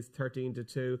winner, is 13 to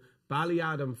 2.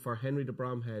 Ballyadam for Henry de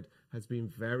Bromhead has been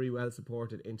very well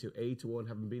supported into 8 to 1,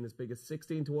 having been as big as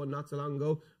 16 to 1 not so long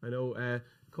ago. I know a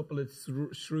couple of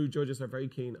shrewd judges are very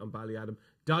keen on Ballyadam.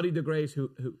 Dottie the Great, who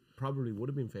probably would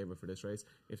have been favoured for this race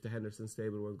if the Henderson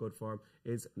stable were in good form,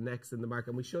 is next in the mark.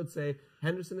 And we should say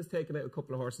Henderson has taken out a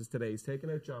couple of horses today. He's taken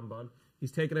out John Bond.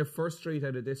 He's taken out First Street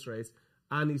out of this race.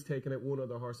 And he's taken out one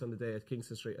other horse on the day at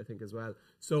Kingston Street, I think, as well.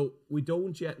 So we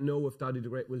don't yet know if Dottie the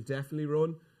Great will definitely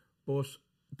run. But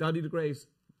Dottie the Great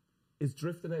is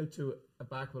drifting out to a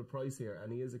backable price here,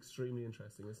 and he is extremely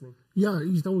interesting, isn't he? Yeah,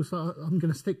 he's also I'm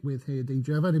going to stick with here,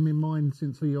 DJ. I've had him in mind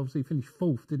since he obviously finished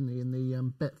 4th, didn't he, in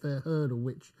the Betfair Hurdle,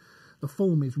 which the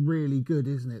form is really good,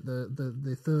 isn't it?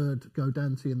 The 3rd,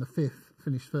 Godante, and the 5th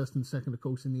finished 1st and 2nd, of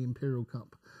course, in the Imperial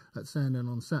Cup at Sandown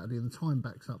on Saturday, and the time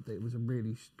backs up that it was a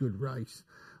really good race.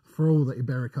 For all that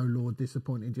Iberico Lord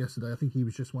disappointed yesterday, I think he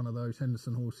was just one of those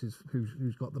Henderson horses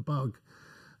who's got the bug.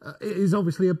 It is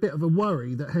obviously a bit of a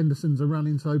worry that Hendersons are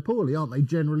running so poorly, aren't they,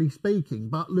 generally speaking?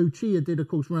 But Lucia did, of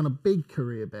course, run a big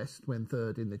career best when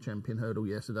 3rd in the Champion Hurdle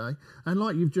yesterday. And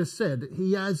like you've just said,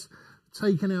 he has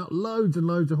taken out loads and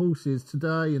loads of horses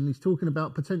today, and he's talking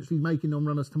about potentially making on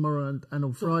runners tomorrow and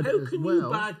on Friday as well. How can you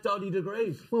back Dottie the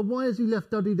Great? Well, why has he left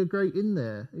Dottie the Great in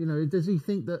there? Does he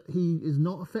think that he is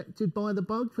not affected by the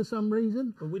bug for some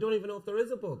reason? Well, we don't even know if there is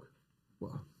a bug.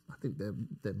 Well, I think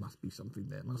there must be something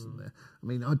there, mustn't there? I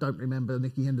mean, I don't remember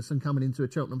Nicky Henderson coming into a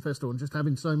Cheltenham Festival and just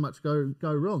having so much go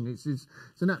wrong. It's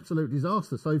an absolute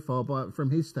disaster so far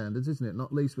from his standards, isn't it?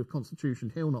 Not least with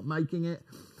Constitution Hill not making it.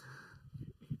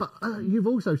 But you've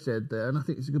also said there, and I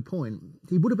think it's a good point,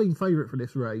 he would have been favourite for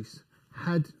this race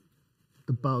had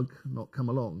the bug not come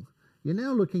along, you're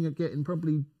now looking at getting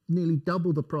probably nearly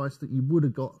double the price that you would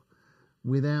have got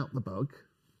without the bug.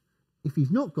 If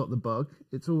he's not got the bug,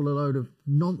 it's all a load of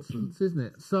nonsense, isn't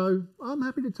it? So I'm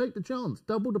happy to take the chance.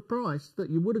 Double the price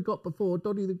that you would have got before,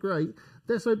 Doddy the Great.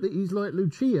 Let's hope that he's like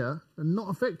Lucia and not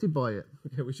affected by it.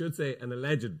 Okay, we should say an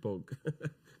alleged bug,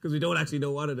 because we don't actually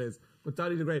know what it is. But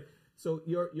Doddy the Great. So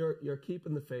you're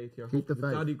keeping the faith. You're Keep the hoping that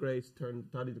faith.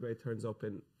 Doddy the Great turns up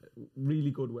in really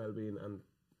good well-being and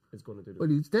is going to do. But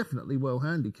he's definitely well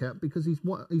handicapped because he's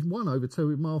won over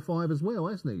 2 mile 5 as well,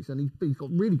 hasn't he? And he's got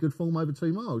really good form over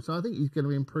 2 miles. So I think he's going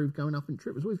to improve going up in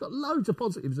trip as well. He's got loads of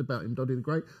positives about him, Doddy the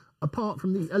Great, apart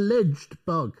from the alleged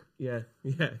bug. Yeah.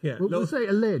 We'll say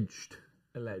alleged.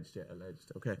 Alleged.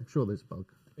 Okay. I'm sure there's a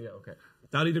bug. Yeah, okay.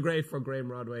 Doddy the Great for Graeme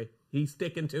Rodway. He's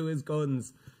sticking to his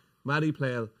guns. Maddy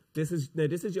Playle. This is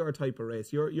your type of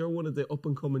race. You're one of the up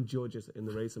and coming judges in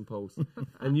the Racing Post,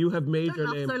 and you have made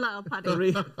your name. Don't laugh so loud,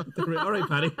 Paddy. All right,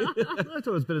 Paddy. I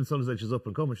thought it's been in some sense she's up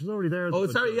and coming. She's already there. Oh,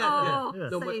 sorry, yeah. Yeah.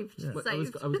 No, Saved. but I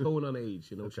was going on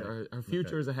age, you know. Okay. Our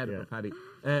future is ahead of her, Yeah. Paddy.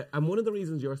 And one of the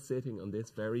reasons you're sitting on this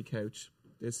very couch,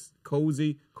 this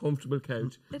cosy, comfortable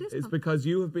couch, is because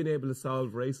you have been able to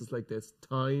solve races like this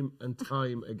time and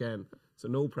time again. So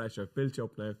no pressure. Built you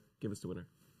up now. Give us the winner.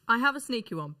 I have a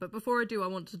sneaky one, but before I do, I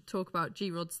want to talk about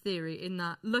G-Rod's theory in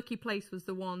that Lucky Place was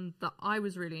the one that I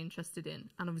was really interested in.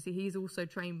 And obviously he's also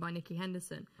trained by Nicky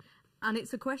Henderson. And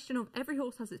it's a question of every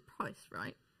horse has its price,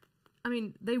 right? I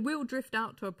mean, they will drift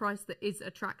out to a price that is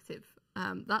attractive.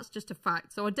 That's just a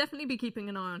fact. So I'll definitely be keeping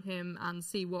an eye on him and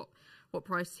see what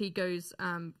price he goes.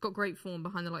 Got great form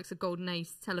behind the likes of Golden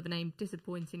Ace, Tell of a Name,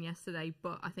 disappointing yesterday,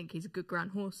 but I think he's a good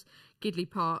grand horse. Gidley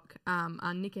Park,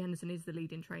 and Nicky Henderson is the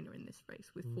leading trainer in this race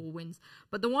with 4 wins.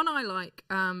 But the one I like,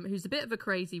 who's a bit of a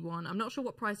crazy one, I'm not sure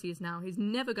what price he is now. He's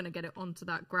never going to get it onto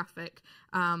that graphic.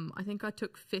 I think I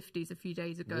took 50s a few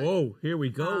days ago. Whoa, here we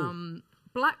go.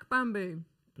 Black Bamboo.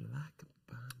 Black Bamboo.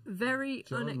 Very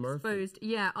John unexposed. Murphy.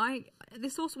 Yeah,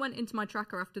 this horse went into my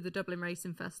tracker after the Dublin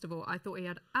Racing Festival. I thought he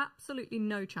had absolutely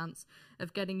no chance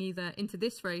of getting either into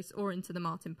this race or into the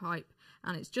Martin Pipe,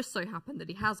 and it's just so happened that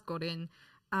he has got in.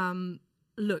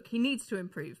 Look, he needs to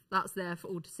improve. That's there for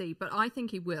all to see, but I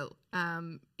think he will.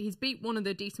 He's beat one of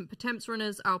the decent Potemps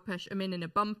runners, Alpesh Amin, in a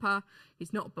bumper.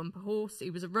 He's not a bumper horse.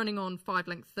 He was running on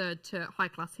 5-length third to High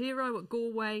Class Hero at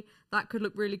Galway. That could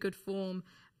look really good form.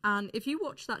 And if you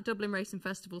watched that Dublin Racing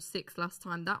Festival 6th last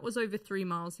time, that was over 3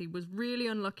 miles. He was really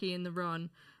unlucky in the run.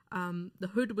 The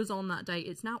hood was on that day.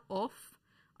 It's now off.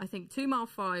 I think 2 mile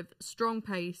 5, strong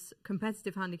pace,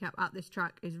 competitive handicap at this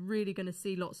track is really going to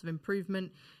see lots of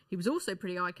improvement. He was also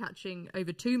pretty eye-catching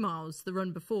over 2 miles the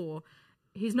run before.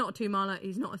 He's not a 2 miler.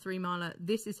 He's not a 3 miler.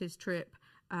 This is his trip.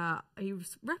 He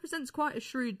represents quite a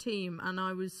shrewd team, and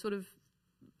I was sort of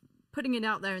putting it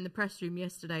out there in the press room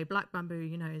yesterday. Black Bamboo,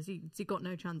 you know, has he got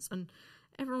no chance? And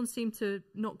everyone seemed to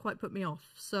not quite put me off.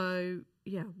 So,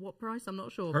 yeah, what price? I'm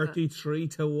not sure.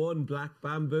 33-1 Black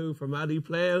Bamboo for Maddy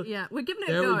Playle. Yeah, we're giving it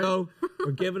there a go. We go.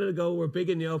 We're giving it a go. We're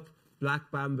bigging you up. Black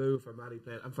Bamboo for Maddy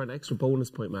Playle. And for an extra bonus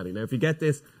point, Maddy. Now, if you get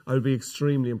this, I'll be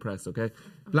extremely impressed, okay?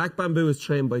 Black Bamboo is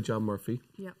trained by John Murphy.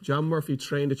 Yep. John Murphy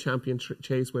trained a champion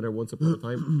chase winner once upon a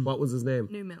time. What was his name?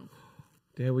 New Mill.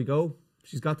 There we go.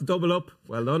 She's got the double up.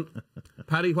 Well done.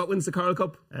 Paddy, what wins the Coral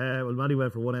Cup? Well, Maddy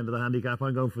went for one end of the handicap.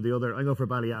 I'm going for the other. I'm going for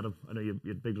Ballyadam. I know you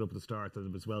bigged it up at the start and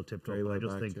it was well tipped up. Very well I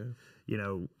just backed, think, you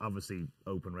know, obviously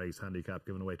open race handicap,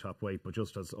 giving away top weight, but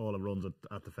just as all the runs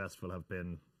at the festival have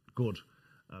been good.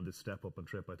 And this step up on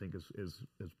trip, I think, is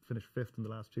finished 5th in the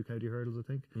last 2 county hurdles, I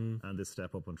think. And this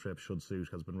step up on trip should suit,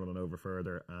 has been running over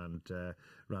further and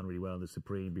ran really well in the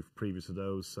Supreme previous to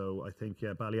those. So I think,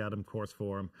 yeah, Ballyadam course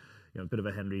form, you know, a bit of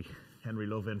a Henry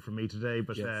love in for me today.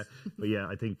 But yes. But yeah,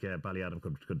 I think Ballyadam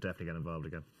could definitely get involved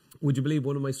again. Would you believe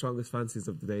one of my strongest fancies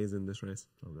of the day is in this race?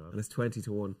 Oh, God. And it's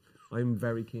 20-1. I'm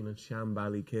very keen on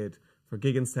Shambally Kid for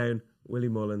Gigginstown, Willie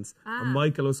Mullins, and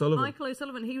Michael O'Sullivan. Michael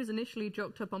O'Sullivan, he was initially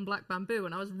jocked up on Black Bamboo,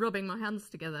 and I was rubbing my hands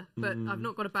together. But I've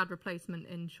not got a bad replacement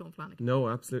in Sean Flanagan. No,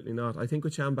 absolutely not. I think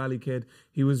with Shambally Kid,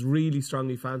 he was really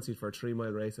strongly fancied for a 3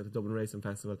 mile race at the Dublin Racing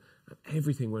Festival, and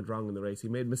everything went wrong in the race. He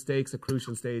made mistakes at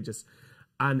crucial stages,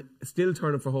 and still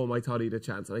turning for home, I thought he had a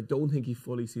chance. And I don't think he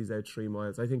fully sees out 3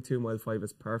 miles. I think 2 mile 5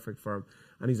 is perfect for him.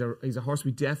 And he's a horse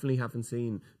we definitely haven't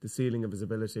seen the ceiling of his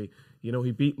ability. You know,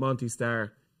 he beat Monty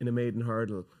Starr in a maiden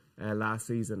hurdle last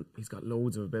season. He's got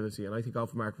loads of ability, and I think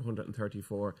off a mark of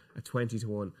 134 at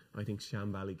 20-1, I think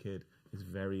Shambally Kid is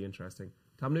very interesting.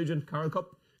 Tom Nugent, Coral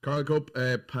Cup. Coral Cup,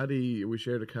 Paddy, we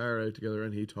shared a car out together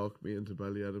and he talked me into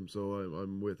Ballyadam, so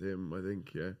I'm with him, I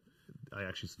think, yeah. I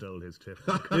actually stole his tip.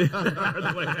 Okay,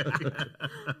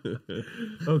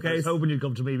 I was hoping you'd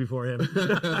come to me before him.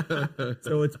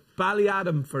 so it's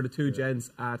Ballyadam for the two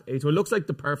gents at 8. So it looks like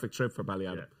the perfect trip for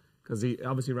Ballyadam. Because he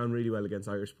obviously ran really well against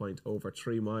Irish Point over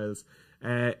 3 miles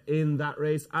in that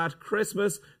race at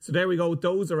Christmas. So there we go.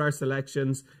 Those are our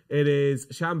selections. It is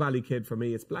Shambally Kid for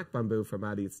me. It's Black Bamboo for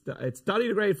Maddy. It's Dolly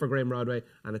the Great for Graeme Rodway.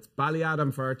 And it's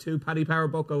Ballyadam for our 2 Paddy Power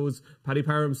buckos, Paddy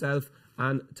Power himself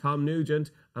and Tom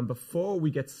Nugent. And before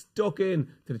we get stuck in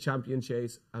to the champion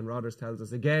chase, and Rodders tells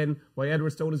us again why Edward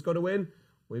Stone is going to win,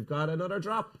 we've got another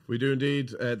drop. We do indeed.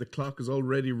 The clock is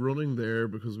already running there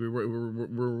because we're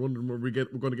wondering when we're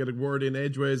going to get a word in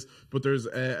edgeways. But there's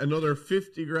another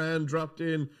 50 grand dropped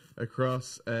in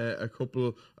across a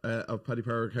couple of Paddy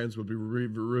Power accounts. We'll be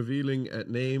revealing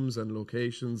names and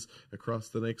locations across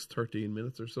the next 13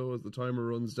 minutes or so as the timer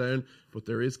runs down. But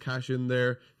there is cash in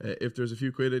there. If there's a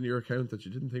few quid in your account that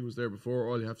you didn't think was there before,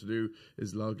 all you have to do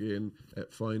is log in,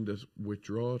 find it,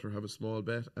 withdraw it, or have a small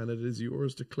bet, and it is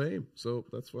yours to claim. So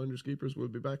that's Finders Keepers. We'll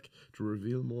be back to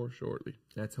reveal more shortly.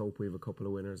 Let's hope we have a couple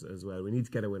of winners as well. We need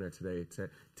to get a winner today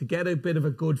to get a bit of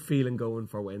a good feeling going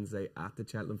for Wednesday at the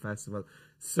Cheltenham Festival.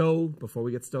 So, before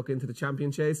we get stuck into the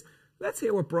champion chase, let's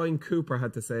hear what Brian Cooper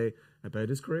had to say about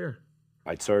his career.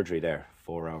 I had surgery there,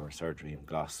 4-hour surgery in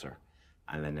Gloucester.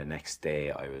 And then the next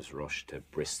day I was rushed to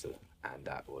Bristol. And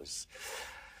that was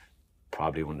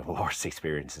probably one of the worst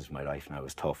experiences of my life. And it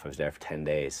was tough. I was there for 10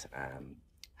 days.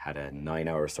 Had a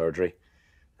 9-hour surgery.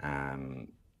 Had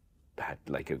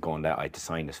going down, I had to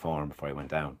sign this form before I went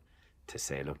down to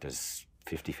say, look, there's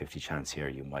 50-50 chance here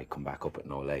you might come back up with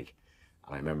no leg.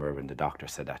 And I remember when the doctor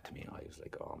said that to me, I was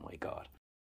like, oh my God.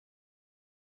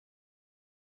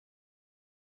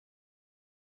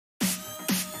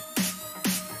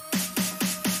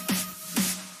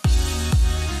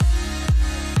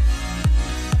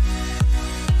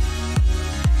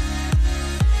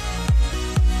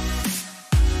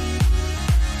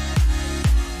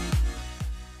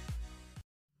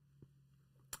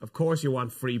 Of course you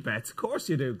want free bets. Of course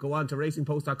you do. Go on to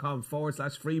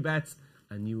racingpost.com/free bets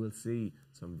and you will see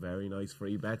some very nice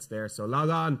free bets there. So log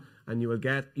on and you will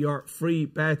get your free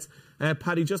bets.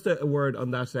 Paddy, just a word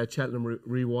on that Cheltenham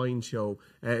Rewind show.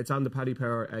 It's on the Paddy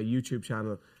Power YouTube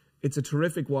channel. It's a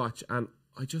terrific watch, and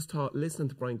I just thought, listening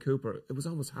to Brian Cooper, it was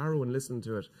almost harrowing listening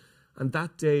to it. And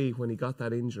that day when he got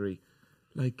that injury,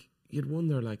 like, you'd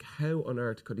wonder, like, how on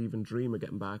earth could he even dream of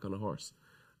getting back on a horse?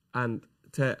 And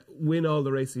to win all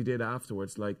the races he did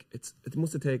afterwards, like, it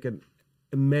must have taken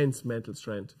immense mental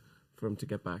strength for him to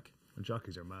get back. And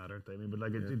jockeys are mad, aren't they? I mean, but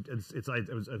like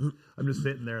I'm just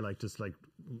sitting there, like, just like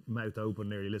mouth open,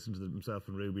 nearly listening to himself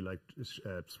and Ruby like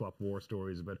swap war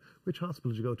stories about which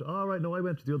hospital did you go to. Oh, right, no, I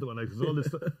went to the other one. Like, there's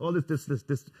all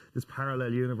this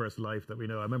parallel universe life that we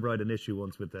know. I remember I had an issue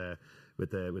once with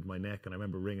my neck, and I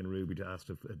remember ringing Ruby to ask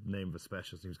the name of a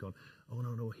specialist. And he was going, "Oh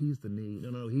no, he's the knee.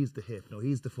 No, he's the hip. No,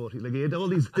 he's the foot." Like, he had all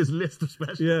this list of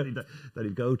specialists that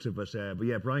he'd go to. But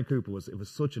yeah, Brian Cooper was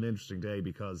such an interesting day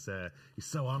because he's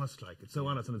so honest. Like, it's so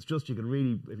honest, and it's just you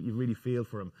really feel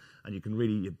for him, and you can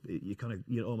really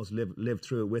you almost live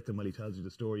through it with him while he tells you the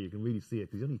story. You can really see it.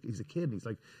 He's a kid, and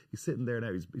he's sitting there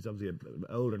now. He's obviously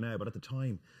older now, but at the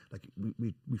time, like,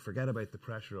 we forget about the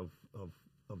pressure of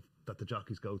that the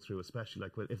jockeys go through, especially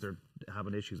like if they're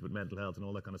having issues with mental health and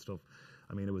all that kind of stuff.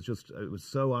 I mean, it was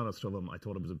so honest of him. I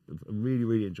thought it was a really,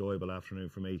 really enjoyable afternoon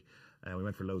for me. We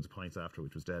went for loads of pints after,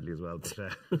 which was deadly as well.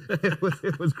 But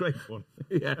it was great fun.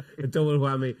 Yeah, a double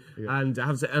whammy. Yeah. And I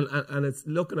have to say, and it's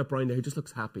looking at Brian there, he just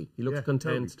looks happy. He looks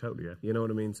content. Totally, yeah. You know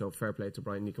what I mean? So fair play to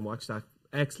Brian. You can watch that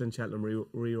excellent Cheltenham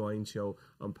Rewind show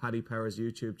on Paddy Power's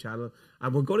YouTube channel.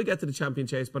 And we're going to get to the champion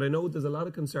chase, but I know there's a lot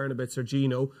of concern about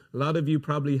Sergino. A lot of you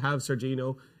probably have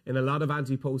Sergino in a lot of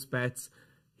anti-post bets.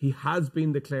 He has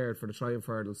been declared for the Triumph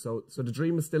Hurdle, so the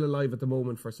dream is still alive at the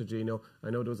moment for Sergino.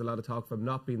 I know there was a lot of talk of him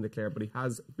not being declared, but he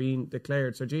has been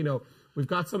declared. Sergino, we've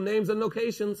got some names and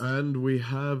locations. And we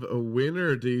have a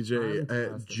winner,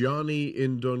 DJ. Johnny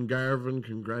in Dungarvan,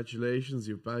 congratulations.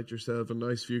 You've bagged yourself a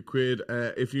nice few quid.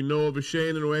 If you know of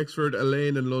Shane in Wexford,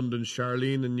 Elaine in London,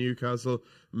 Charlene in Newcastle,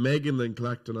 Megan in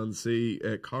Clacton-on-Sea,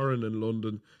 Corin in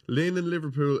London, Lynn in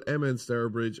Liverpool, Emma in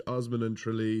Stourbridge, Osman in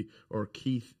Tralee, or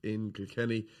Keith in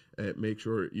Kilkenny, make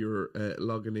sure you're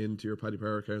logging into your Paddy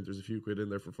Power account. There's a few quid in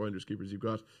there for Finders Keepers. You've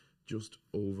got just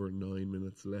over 9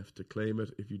 minutes left to claim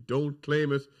it. If you don't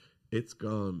claim it, it's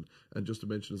gone. And just to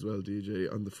mention as well, DJ,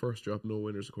 on the first drop, no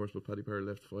winners, of course, but Paddy Power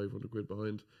left 500 quid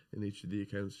behind in each of the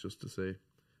accounts, just to say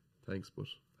thanks, but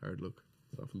hard luck.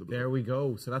 There we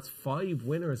go. So that's 5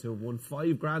 winners who have won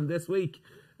 $5 grand this week.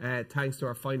 thanks to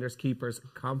our Finders Keepers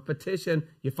competition.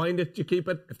 You find it, you keep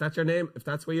it. If that's your name, if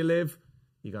that's where you live,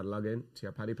 you got to log in to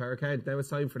your Paddy Power account. Now it's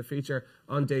time for the feature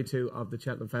on day 2 of the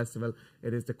Cheltenham Festival.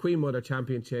 It is the Queen Mother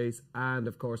Champion Chase, and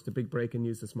of course the big breaking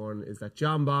news this morning is that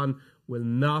John Bon will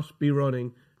not be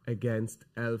running against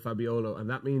El Fabiolo, and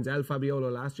that means El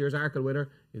Fabiolo, last year's Arkle winner,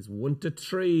 is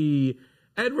 1-3.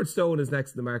 Edward Stone is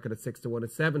next in the market at 6-1.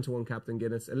 It's 7-1 Captain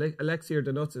Guinness. Alexier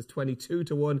de Nuts is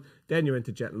 22-1. Then you're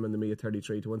into Gentleman the Me at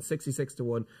 33-1.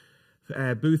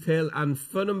 66-1. Booth Hill and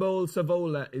Funambole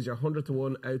Savola is your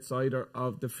 100-1 outsider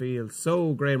of the field.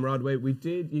 So, Graeme Rodway,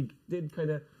 you did kind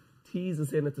of tease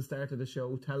us in at the start of the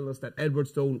show, telling us that Edward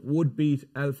Stone would beat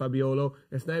El Fabiolo.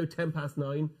 It's now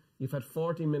 9:10. You've had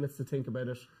 40 minutes to think about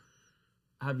it.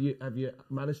 Have you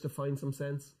managed to find some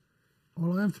sense?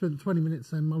 Well, I have spent 20 minutes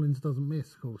saying Mullins doesn't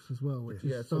miss, of course, as well. Which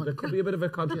is so there could be a bit of a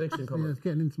contradiction coming. Yeah, it's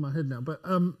getting into my head now. But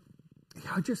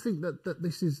I just think that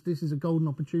this is a golden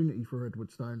opportunity for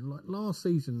Edward Stone. Like last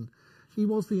season, he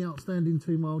was the outstanding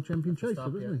 2-mile champion chaser,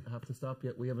 wasn't he? I have to stop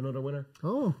you. We have another winner.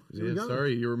 Oh, yeah,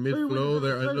 sorry, you were mid-flow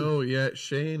there. I know, yeah,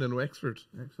 Shane and Wexford.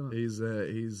 Excellent. He's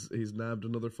nabbed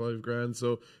another $5,000.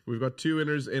 So we've got 2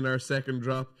 winners in our second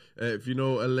drop. If you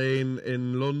know Elaine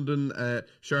in London,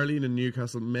 Charlene in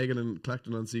Newcastle, Megan in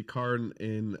Clacton-on-Sea, Karen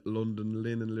in London,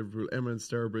 Lynn in Liverpool, Emma in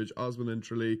Stourbridge, Osmond in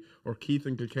Tralee, or Keith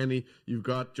in Kilkenny, you've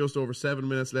got just over 7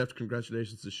 minutes left.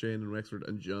 Congratulations to Shane in Wexford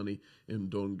and Johnny in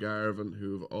Dungarvan,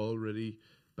 who have already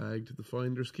bagged the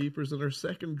Finders Keepers in our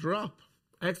second drop.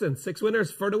 Excellent. 6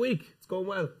 winners for the week. It's going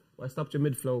well. I stopped you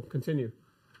mid-flow. Continue.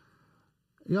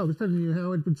 Yeah, I was telling you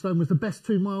how Edward Stone was the best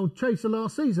 2-mile chaser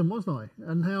last season, wasn't I?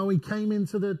 And how he came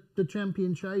into the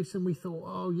champion chase and we thought,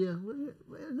 oh yeah,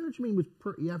 Nugent was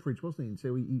pretty average, wasn't he?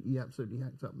 Until he absolutely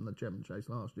hacked up in the champion chase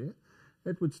last year.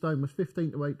 Edward Stone was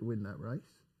 15-8 to win that race.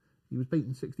 He was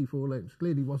beaten 64 lengths.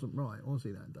 Clearly wasn't right, was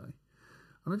he, that day?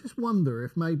 And I just wonder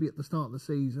if maybe at the start of the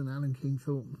season, Alan King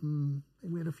thought,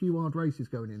 we had a few hard races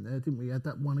going in there, didn't we? Had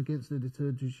that one against the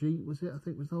Detergent, was it? I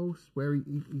think was the horse where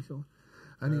he saw.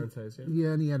 And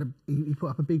and he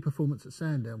put up a big performance at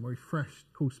Sandown where he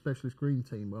thrashed Course Specialist Green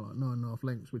Team by like 9.5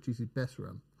 lengths, which is his best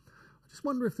run. I just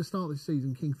wonder if the start of the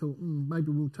season, King thought,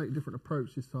 maybe we'll take a different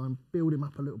approach this time, build him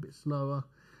up a little bit slower.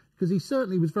 Because he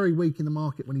certainly was very weak in the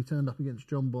market when he turned up against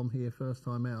John Bon here first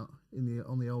time out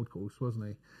on the old course, wasn't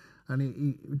he?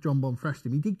 And John Bon thrashed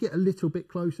him. He did get a little bit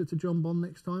closer to John Bon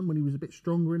next time when he was a bit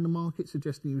stronger in the market,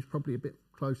 suggesting he was probably a bit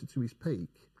closer to his peak.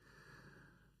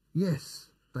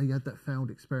 Yes, they had that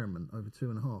failed experiment over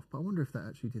 2.5, but I wonder if that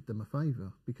actually did them a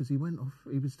favour, because he went off,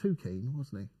 he was too keen,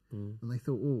 wasn't he? And they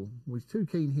thought, he's too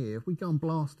keen here. If we go and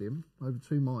blast him over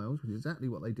 2 miles, which is exactly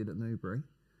what they did at Newbury,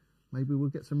 maybe we'll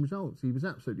get some results. He was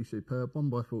absolutely superb, won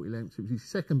by 40 lengths. It was his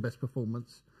second best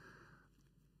performance.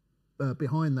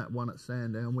 Behind that one at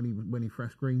Sandown when he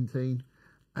thrashed Green Team.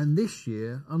 And this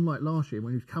year, unlike last year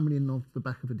when he was coming in off the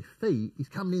back of a defeat, he's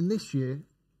coming in this year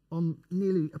on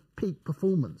nearly a peak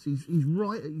performance. He's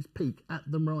right at his peak at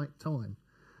the right time.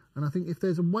 And I think if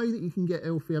there's a way that you can get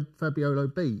El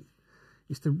Fabiolo beat,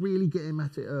 is to really get him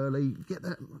at it early, get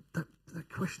that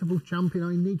questionable jumping. I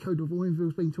mean, Nico de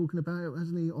Voinville's been talking about it,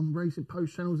 hasn't he, on Racing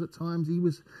Post channels at times. He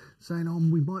was saying,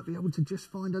 we might be able to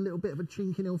just find a little bit of a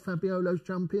chink in El Fabiolo's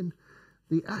jumping.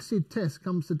 The acid test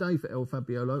comes today for El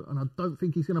Fabiolo, and I don't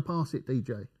think he's going to pass it,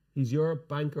 DJ. He's your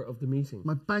banker of the meeting.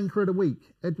 My banker of the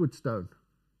week, Edward Stone.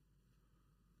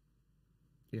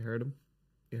 You heard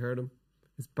him.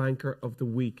 His banker of the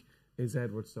week is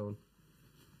Edward Stone.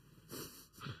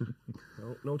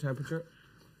 No temperature.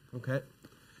 Okay.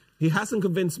 He hasn't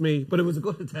convinced me, but it was a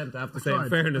good attempt, I have to say, in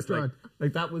fairness.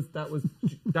 Like that was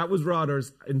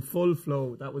Rodders in full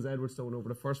flow. That was Edward Stone over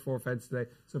the first 4 fence today.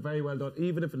 So very well done.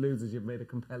 Even if it loses, you've made a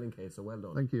compelling case, so well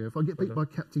done. Thank you. If I get beat by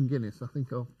Captain Guinness, I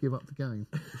think I'll give up the game.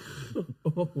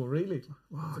 Oh, really?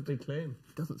 That's a big claim.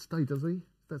 He doesn't stay, does he?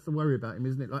 That's the worry about him,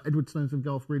 isn't it? Like Edward Stone's going to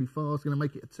go off really fast, going to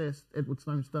make it a test. Edward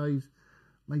Stone stays.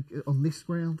 Make it on this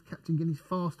ground. Captain Guinness,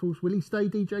 fast horse. Will he stay,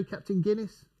 DJ, Captain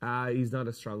Guinness? He's not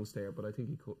a strong stayer, but I think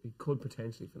he could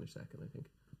potentially finish second, I think.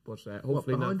 But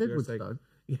hopefully behind not. Edward Stone?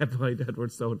 Yeah, behind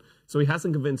Edward Stone. So he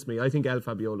hasn't convinced me. I think El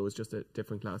Fabiolo is just a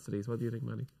different class to these. What do you think,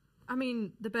 Maddy? I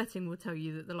mean, the betting will tell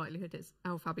you that the likelihood is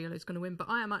El Fabiolo is going to win, but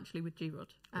I am actually with G-Rod.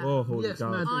 Holy yes,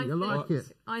 God. Maddy, I like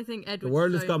it. I think Edward The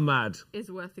world Stone has gone mad.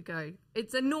 Is worth a go.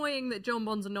 It's annoying that John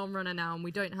Bon's a non-runner now and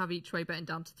we don't have each way betting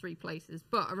down to 3 places,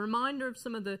 but a reminder of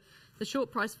some of the short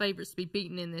price favourites to be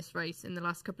beaten in this race in the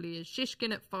last couple of years.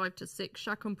 Shishkin at 5-6,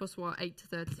 Chacon Poissoir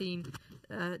 8-13,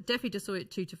 Defi Desoy at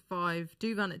 2-5,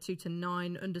 Duvan at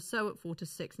 2-9, Undersow at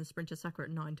 4-6, and Sprinter Sacre at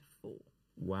 9-4.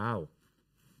 Wow.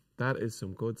 That is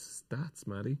some good stats,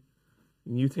 Maddy.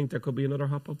 You think there could be another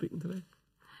hop-up beaten today?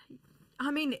 I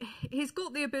mean, he's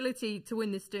got the ability to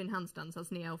win this doing handstands,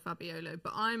 hasn't he, El Fabiolo?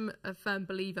 But I'm a firm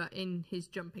believer in his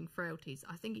jumping frailties.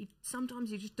 I think sometimes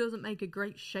he just doesn't make a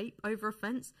great shape over a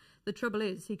fence. The trouble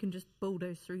is he can just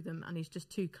bulldoze through them and he's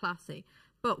just too classy.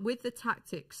 But with the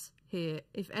tactics here,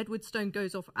 if Edward Stone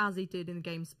goes off as he did in the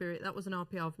Game Spirit, that was an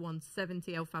RPR of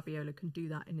 170. El Fabiolo can do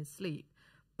that in his sleep.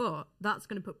 But that's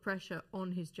going to put pressure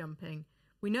on his jumping.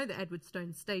 We know that Edward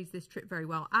Stone stays this trip very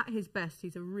well. At his best,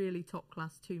 he's a really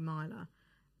top-class 2-miler.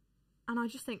 And I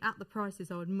just think at the prices,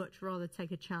 I would much rather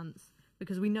take a chance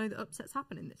because we know that upsets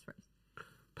happen in this race.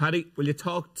 Paddy, will you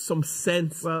talk some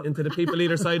sense into the people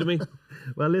either side of me?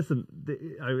 Well, listen,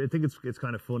 I think it's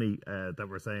kind of funny that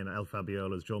we're saying El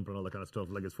Fabiolo's jumping and all that kind of stuff.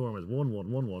 Like his form is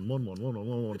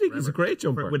 1-1-1-1-1-1-1-1-1. I think he's a great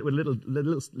jumper. With little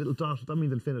dot. That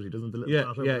means infinity, doesn't the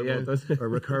little dot? Or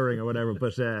recurring or whatever.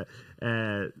 But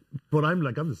I'm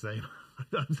the same.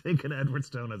 I'm thinking Edward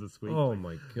Stone has a sweep. Oh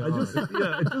my God!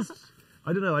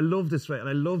 I don't know. I love this race, and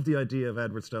I love the idea of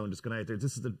Edward Stone just going out there.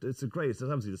 It's a great. It's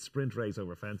obviously the sprint race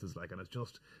over fences, and it's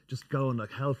just going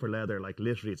like hell for leather. Like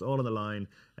literally, it's all on the line.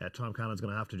 Tom Cannon's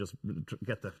going to have to just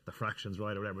get the fractions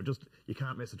right or whatever. Just you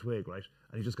can't miss a twig, right?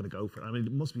 And he's just going to go for it. I mean,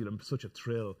 it must be such a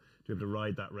thrill to be able to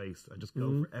ride that race and just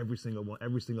go for every single one,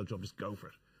 every single jump. Just go for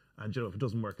it. And if it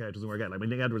doesn't work out, it doesn't work out. Like, I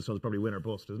think Edward Stone's probably win or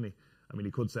bust, isn't he? I mean,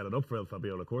 he could set it up for El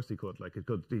Fabiolo. Of course he could. Like, it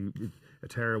could be a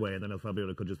tearaway and then El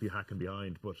Fabiolo could just be hacking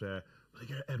behind. But I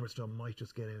think Edward Stone might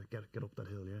just get up that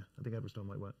hill, yeah. I think Edward Stone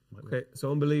might win. Okay,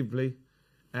 so unbelievably,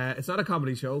 it's not a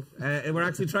comedy show. And we're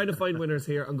actually trying to find winners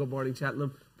here on Good Morning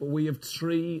Cheltenham. But we have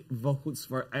 3 votes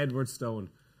for Edward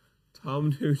Stone.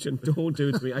 Tom Nugent, don't do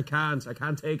it to me. I can't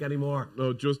take any more.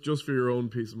 No, just for your own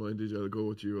peace of mind, DJ, I'll go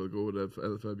with you. I'll go with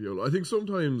El Fabiolo. I think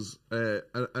sometimes,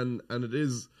 and it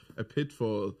is a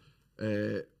pitfall,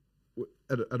 at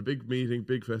a big meeting,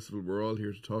 big festival, we're all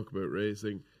here to talk about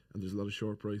racing, and there's a lot of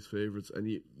short price favourites, and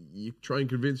you try and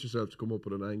convince yourself to come up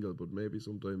with an angle, but maybe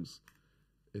sometimes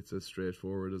it's as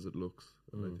straightforward as it looks.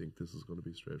 And I think this is going to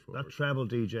be straightforward. That treble,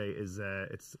 DJ, is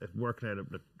it's working out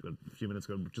a few minutes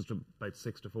ago, just about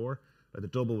 6-4. The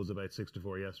double was about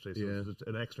 6-4 yesterday, so it's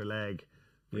an extra leg.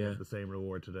 The same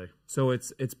reward today. So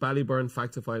it's Ballyburn,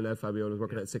 Factifile, and El Fabiolo is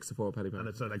working at 6-4 Paddy Power. And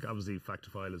it's like obviously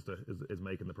Factifile is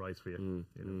making the price for you.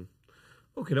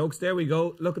 Okay, folks, there we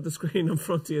go. Look at the screen in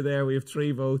front of you there. We have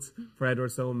 3 votes for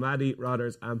Edward Stone, Maddy,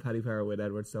 Rodders, and Paddy Power with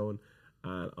Edward Stone.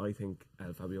 And I think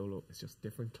El Fabiolo is just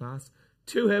different class.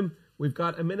 To him, we've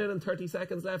got 1 minute and 30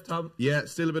 seconds left, Tom. Yeah,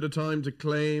 still a bit of time to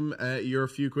claim your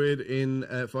few quid in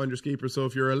Finders Keepers. So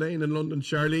if you're Elaine in London,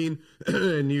 Charlene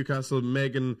in Newcastle,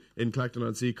 Megan in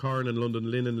Clacton-on-Sea, Karen in London,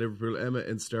 Lynn in Liverpool, Emma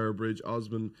in Stourbridge,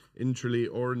 Osmond in Tralee,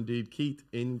 or indeed Keith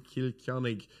in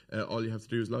Kilkenny, all you have to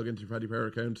do is log into your Paddy Power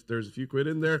account. There's a few quid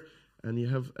in there. And you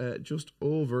have just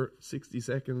over 60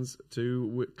 seconds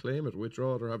to claim it,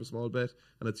 withdraw it, or have a small bet,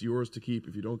 and it's yours to keep.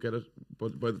 If you don't get it,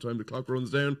 but by the time the clock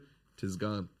runs down, 'tis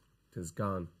gone. 'Tis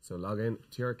gone. So log in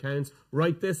to your accounts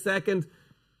right this second.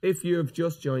 If you have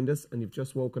just joined us and you've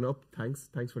just woken up,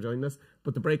 thanks for joining us.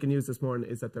 But the breaking news this morning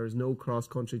is that there is no cross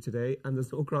country today, and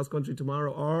there's no cross country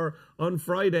tomorrow or on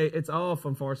Friday. It's off,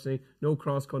 unfortunately. No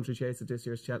cross country chase at this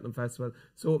year's Cheltenham Festival.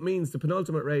 So it means the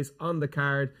penultimate race on the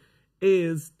card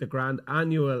is the Grand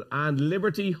Annual, and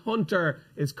Liberty Hunter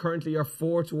is currently your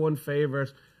 4-1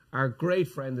 favourite. Our great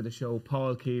friend of the show,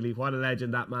 Paul Keeley, what a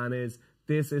legend that man is.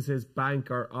 This is his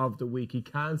banker of the week. He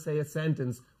can't say a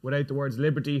sentence without the words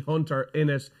Liberty Hunter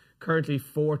in it. Currently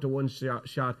 4-1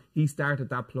 shot. He started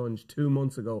that plunge 2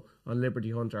 months ago on Liberty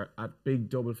Hunter at big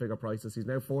double figure prices. He's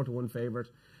now 4-1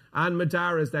 favourite. And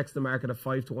Madara is next to market at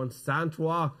 5-1.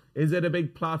 Santrois, is it a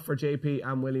big plot for JP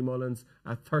and Willie Mullins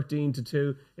at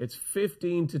 13-2? It's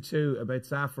 15-2 about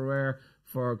Safrawer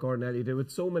for Gordon Elliott. With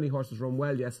so many horses run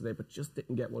well yesterday, but just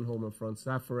didn't get one home in front.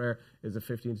 Safrawer is a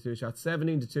 15-2 shot.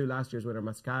 17-2 last year's winner,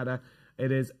 Mascada.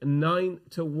 It is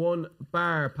 9-1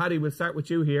 bar. Paddy, we'll start with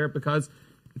you here because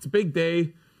it's a big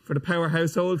day for the Power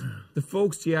household. The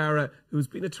Folks Tiara, who's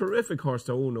been a terrific horse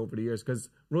to own over the years because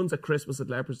runs at Christmas at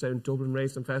Leopardstown, Dublin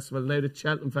Racing Festival, now the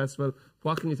Cheltenham Festival.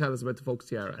 What can you tell us about the Folks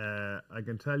Tiara? I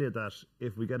can tell you that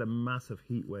if we get a massive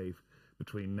heat wave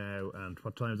between now and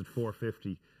what time is it,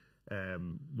 4:50,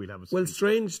 we'll have a... Well,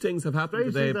 strange things have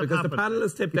happened today because the panel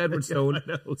has tipped Edward Stone,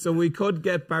 so we could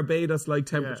get Barbados-like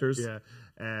temperatures.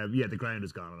 The ground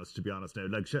is gone on us, to be honest now.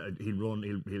 Like, he'll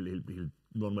run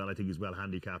well. I think he's well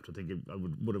handicapped. I think I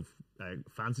would have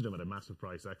fancied him at a massive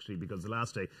price, actually, because the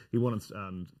last day he won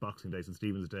on Boxing Day, St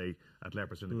Stephen's Day at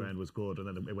Leopardstown. The ground was good, and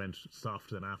then it went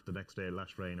soft. Then after the next day,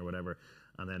 lash rain or whatever,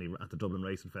 and then at the Dublin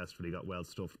Racing Festival, he got well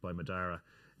stuffed by Madara.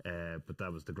 But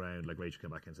that was the ground. Like Rachel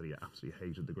came back and said he absolutely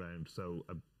hated the ground. So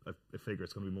I figure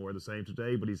it's going to be more of the same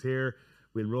today. But he's here.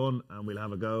 We'll run and we'll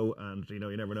have a go. And you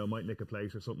never know, might nick a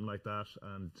place or something like that.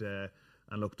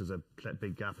 And look, there's a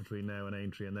big gap between now and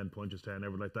Aintree and then Punchestown and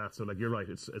everything like that. So like you're right,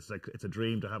 it's a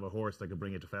dream to have a horse that can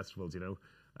bring you to festivals,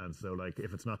 And so like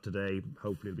if it's not today,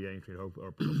 hopefully it'll be Aintree or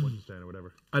Punchestown or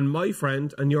whatever. And my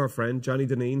friend and your friend Johnny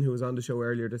Deneen, who was on the show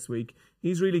earlier this week,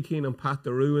 he's really keen on Pat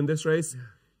Daru in this race. Yeah.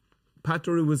 Pat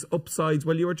Daru was upsides.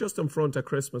 Well, you were just in front at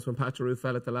Christmas when Pat Daru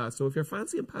fell at the last. So if you're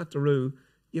fancying Pat Daru,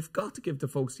 you've got to give the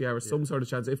folks Tiara some sort of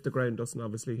chance if the ground doesn't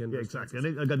obviously hinder. Yeah, exactly.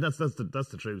 And that's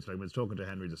the truth. Like, I was talking to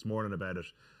Henry this morning about it,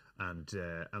 and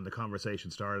the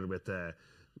conversation started with,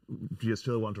 do you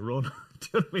still want to run? Do you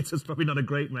know what I mean? So it's probably not a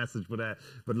great message, but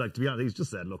like, to be honest, he's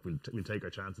just said, look, we'll take our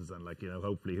chances, and like,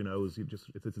 hopefully, who knows?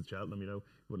 If it's at Cheltenham, you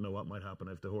wouldn't know what might happen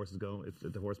if the horse is going.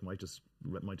 If the horse might just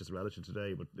relish it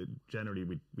today, but generally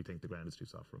we think the ground is too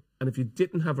soft for him. And if you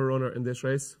didn't have a runner in this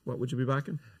race, what would you be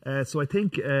backing? So I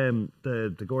think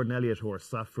the Gordon Elliott horse,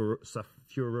 Saffureur.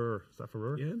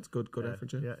 Yeah, it's good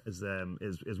effort. Yeah,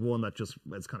 is one that just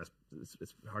it's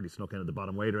hardly snuck in at the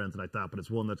bottom weight or anything like that, but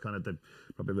it's one that's kind of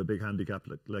probably have a big handicap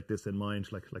like this in mind,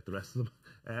 like the rest of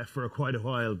them, for quite a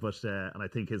while. But and I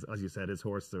think as you said, his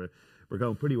horse were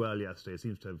going pretty well yesterday. It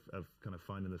seems to have kind of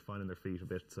finding their feet a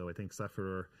bit. So I think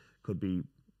Saffureur could be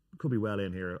well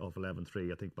in here off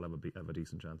 11.3. I think we'll have a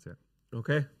decent chance here.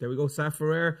 Okay, there we go,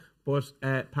 Saffureur. But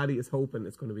Paddy is hoping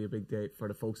it's going to be a big day for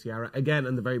the folks Tiara. Again,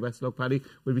 and the very best luck, Paddy.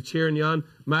 We'll be cheering you on.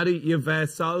 Maddy, you've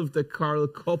solved the Coral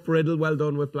Cup riddle. Well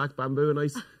done with Black Bamboo. A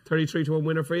nice 33-1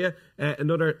 winner for you.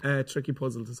 Another tricky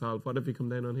puzzle to solve. What have you come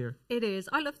down on here? It is.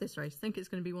 I love this race. I think it's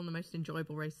going to be one of the most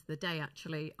enjoyable races of the day,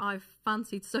 actually. I've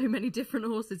fancied so many different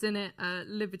horses in it.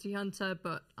 Liberty Hunter,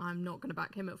 but I'm not going to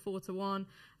back him at 4-1.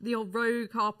 The old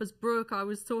Rogue, Harper's Brook. I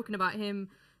was talking about him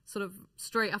sort of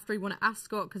straight after he won at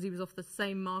Ascot because he was off the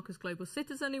same mark as Global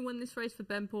Citizen, who won this race for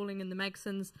Ben Pauling and the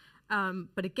Megsons.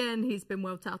 But again, he's been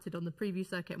well touted on the preview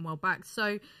circuit and well back.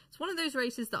 So it's one of those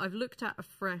races that I've looked at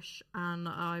afresh and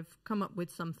I've come up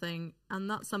with something, and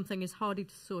that something is Hardy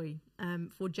to Soy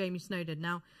for Jamie Snowden.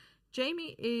 Now,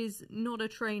 Jamie is not a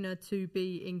trainer to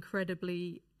be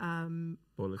incredibly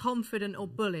confident or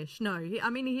bullish. No, he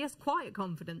has quiet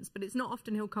confidence, but it's not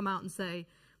often he'll come out and say,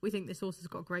 we think this horse has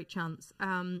got a great chance.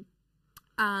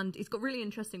 And he's got really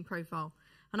interesting profile.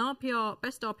 An RPR,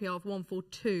 best RPR of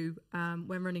 142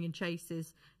 when running in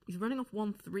chases. He's running off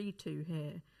 132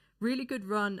 here. Really good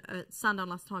run at Sandown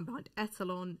last time behind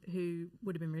Etalon, who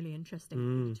would have been really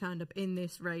interesting if he turned up in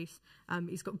this race.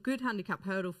 He's got good handicap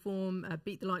hurdle form,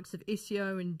 beat the likes of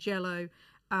Isio and Jello.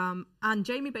 And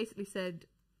Jamie basically said,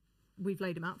 we've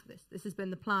laid him out for this. This has been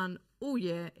the plan all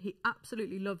year. He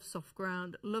absolutely loves soft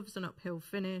ground, loves an uphill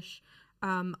finish.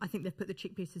 I think they've put the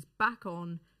cheek pieces back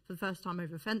on for the first time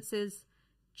over fences.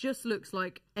 Just looks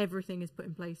like everything is put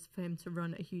in place for him to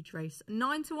run a huge race.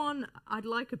 9-1, I'd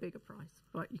like a bigger price,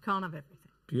 but you can't have everything.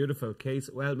 Beautiful case,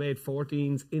 well made.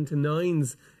 14s into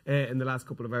 9s in the last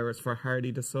couple of hours for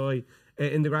Hardy to Soy.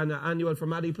 In the Grand Annual for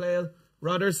Maddy Playle.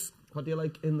 Rodders, what do you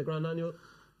like in the Grand Annual?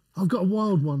 I've got a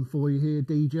wild one for you here,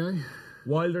 DJ.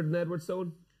 Wilder than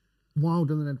Edwardstone?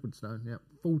 Wilder than Edwardstone, yeah.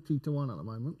 40-1 at the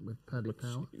moment with Paddy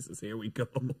Power. Jesus, here we go.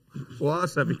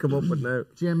 What have you come up with now?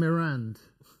 Gemirand.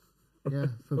 Yeah,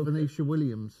 for Venetia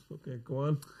Williams. Okay, go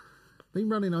on. Been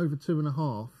running over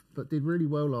 2.5, but did really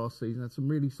well last season. Had some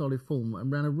really solid form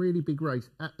and ran a really big race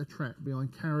at the track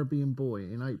behind Caribbean Boy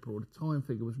in April. The time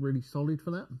figure was really solid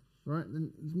for that, right?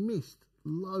 And he's missed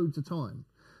loads of time,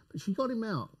 but she got him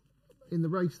out in the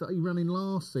race that he ran in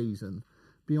last season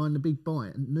behind the Big Bite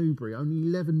at Newbury only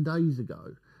 11 days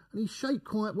ago. And he shaped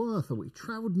quite well, I thought. He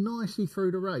travelled nicely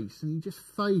through the race and he just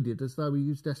faded as though he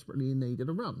was desperately in need of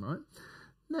a run, right?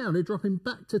 Now they're dropping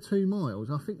back to 2 miles.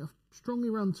 I think they've strongly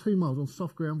run 2 miles on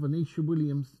soft ground, Venetia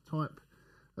Williams type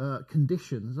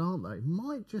conditions, aren't they?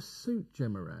 Might just suit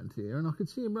Gemirand here, and I could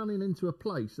see him running into a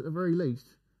place at the very least.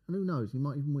 And who knows, he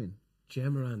might even win.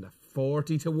 Gemirand,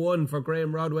 40-1 for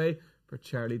Graeme Rodway, for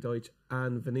Charlie Deutsch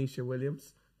and Venetia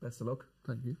Williams. Best of luck.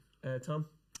 Thank you. Tom?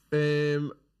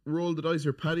 Roll the dice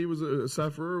here. Paddy was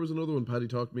Saffureur was another one Paddy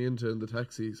talked me into in the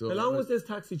taxi. So how long was this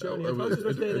taxi journey? I thought you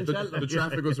were staying in Cheltenham. The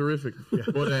traffic was horrific.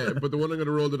 But the one I'm going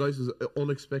to roll the dice is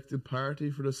Unexpected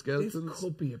Party for the Skeletons. This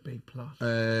could be a big plot.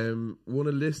 Won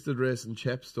a listed race in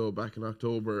Chepstow back in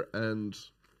October and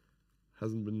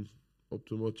hasn't been up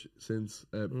to much since.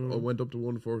 I went up to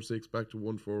 146, back to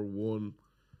 141.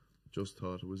 Just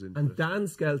thought it was interesting. And Dan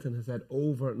Skelton has said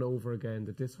over and over again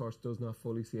that this horse does not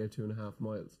fully see out 2.5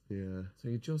 miles. Yeah. So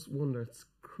you just wonder, it's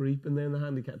creeping down the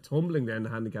handicap, tumbling down the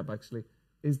handicap actually.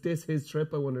 Is this his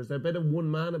trip, I wonder? Is there a bit of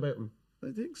one man about him?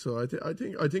 I think so. I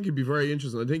think he'd be very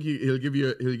interesting. I think he'll give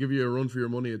you a run for your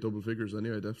money at double figures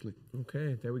anyway. Definitely.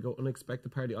 Okay, there we go.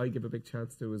 Unexpected party. I give a big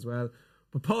chance to as well.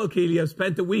 But Paul Keeley, I've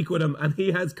spent the week with him, and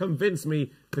he has convinced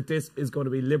me that this is going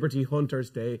to be Liberty Hunters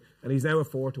Day, and he's now a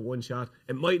 4-1 shot.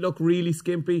 It might look really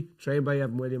skimpy, trained by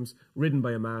Evan Williams, ridden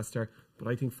by a master, but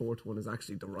I think 4-1 is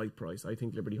actually the right price. I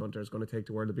think Liberty Hunter is going to take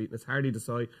the world of beating. It's Hardy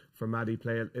Desai for Maddy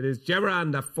Playle. It is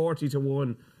Gerrand at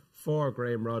 40-1 for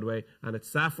Graeme Rodway, and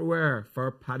it's Saffreware for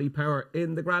Paddy Power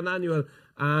in the Grand Annual.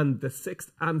 And the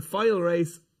 6th and final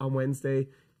race on Wednesday,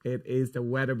 it is the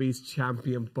Weatherby's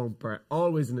Champion Bumper.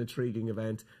 Always an intriguing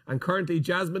event. And currently,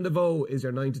 Jasmine DeVoe is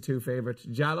your 9-2 favourite.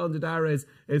 Jalon Dadares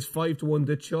is 5-1.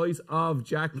 The choice of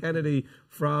Jack Kennedy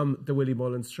from the Willie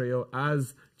Mullins trio,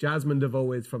 as Jasmine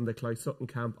DeVoe is from the Clive Sutton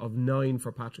camp of 9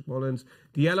 for Patrick Mullins.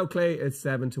 The Yellow Clay is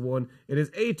 7-1. It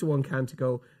is 8-1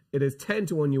 Cantico. It is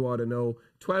 10-1 You Ought to Know.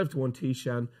 12-1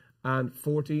 Tishan. And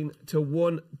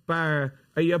 14-1 Bar.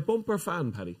 Are you a bumper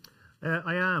fan, Paddy?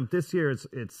 I am. This year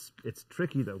it's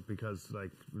tricky though, because like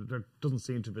there doesn't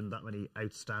seem to have been that many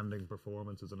outstanding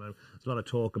performances, and there's a lot of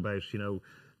talk about,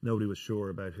 nobody was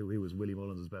sure about who was Willie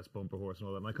Mullins' best bumper horse and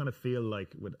all that. And I kind of feel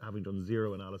like, with having done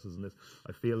zero analysis in this,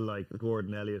 I feel like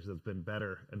Gordon Elliott has been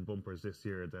better in bumpers this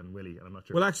year than Willie, and I'm not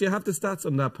sure. Well, actually, I have the stats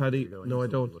on that, Paddy. No, I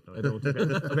don't. I don't.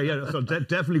 Okay, yeah, so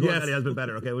definitely Gordon Elliott has been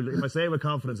better. Okay, well, if I say it with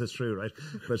confidence, it's true, right?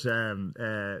 But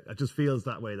it just feels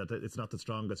that way, that it's not the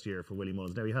strongest year for Willie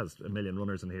Mullins. Now, he has a million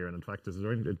runners in here, and in fact,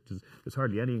 there's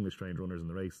hardly any English-trained runners in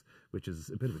the race, which is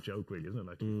a bit of a joke, really, isn't it?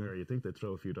 Like, to be fair, you think they'd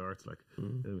throw a few darts, like,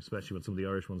 especially when some of the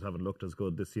Irish ones haven't looked as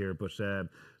good this year. But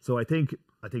so I think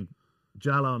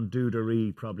Jalon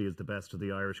Dudery probably is the best of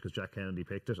the Irish, because Jack Kennedy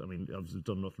picked it. I mean, obviously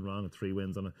done nothing wrong with 3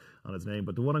 wins on his name.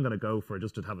 But the one I'm going to go for,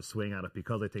 just to have a swing at it,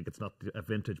 because I think it's not a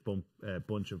vintage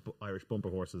bunch of Irish bumper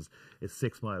horses, is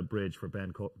 6 Mile Bridge for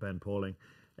Ben Pauling,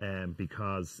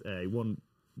 because he won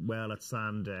well at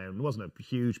Sandown. It wasn't a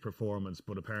huge performance,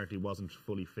 but apparently wasn't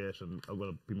fully fit, and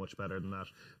will be much better than that.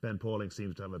 Ben Pauling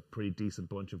seems to have a pretty decent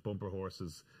bunch of bumper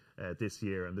horses this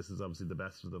year, and this is obviously the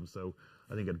best of them. So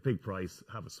I think at a big price,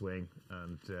 have a swing,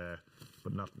 and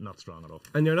but not strong at all.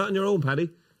 And you're not on your own,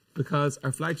 Paddy, because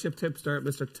our flagship tipster,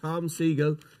 Mr. Tom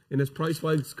Siegel, in his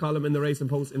Price-Wise column in the Racing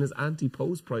Post, in his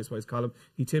anti-post Price-Wise column,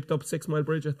 he tipped up 6 Mile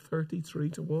Bridge at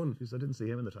 33-1. Jeez, I didn't see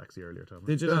him in the taxi earlier, Tom.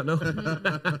 Did you not know?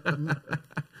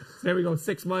 There we go,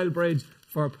 6 Mile Bridge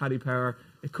for Paddy Power.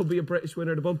 It could be a British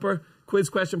winner of the bumper. Quiz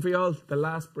question for you all. The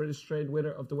last British trained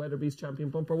winner of the Weatherby's Champion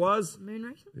Bumper was? Moon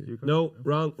Racing? No,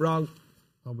 wrong.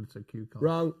 I would have said Q-Con.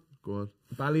 Wrong. Go on.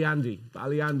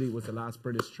 Ballyandy was the last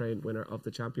British trained winner of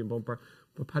the Champion Bumper.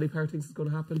 But Paddy Power thinks it's going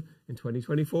to happen in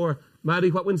 2024.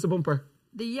 Maddy, what wins the bumper?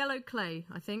 The Yellow Clay,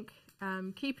 I think.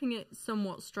 Keeping it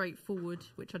somewhat straightforward,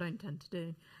 which I don't tend to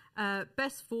do.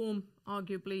 Best form,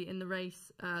 arguably, in the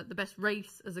race. The best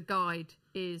race as a guide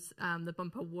is the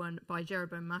bumper won by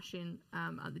Jeroboam Mashin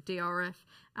at the DRF.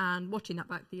 And watching that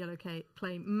back, the Yellow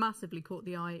Clay massively caught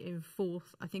the eye in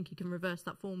 4th. I think he can reverse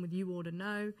that form with You Ought to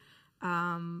Know.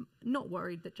 Not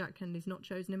worried that Jack Kennedy's not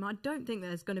chosen him. I don't think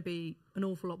there's going to be an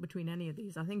awful lot between any of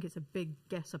these. I think it's a big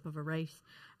guess up of a race.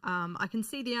 I can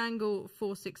see the angle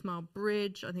for 6 Mile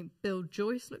Bridge. I think Bill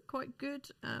Joyce looked quite good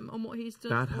on what he's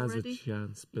done That already. has a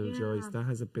chance, Bill Joyce. That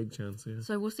has a big chance, yeah.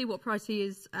 So we'll see what price he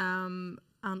is and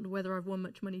whether I've won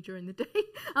much money during the day.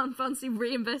 I'm fancy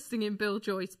reinvesting in Bill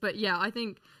Joyce. But yeah, I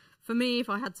think for me, if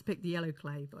I had to pick the Yellow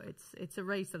Clay, but it's a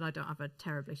race that I don't have a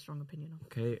terribly strong opinion on.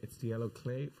 Okay, it's the Yellow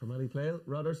Clay for Maddy Playle.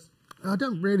 Rodders? I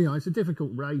don't really know. It's a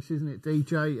difficult race, isn't it,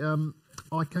 DJ?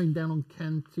 I came down on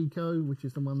Cantico, which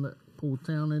is the one that Paul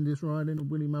Townend is riding, and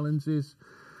Willie Mullins is.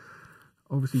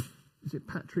 Obviously, is it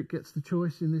Patrick gets the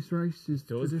choice in this race? Is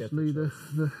traditionally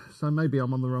the so maybe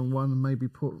I'm on the wrong one, and maybe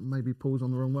Paul's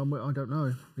on the wrong one. But I don't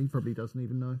know. He probably doesn't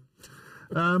even know.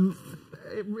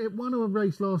 It won a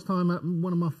race last time at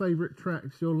one of my favourite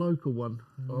tracks, your local one.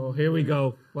 Oh, here we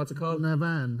go. What's it called?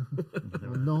 Navan.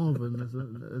 Or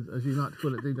Navan, as you like to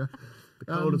call it, DJ. The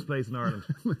coldest place in Ireland.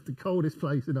 The coldest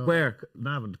place in Ireland. Where?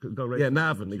 Navan. Go right. Yeah,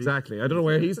 Navan, exactly. I don't know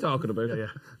where he's talking about. Yeah.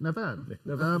 Navan.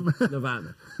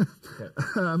 Navan.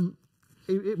 Okay.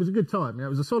 It was a good time. It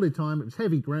was a solid time. It was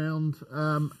heavy ground,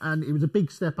 and it was a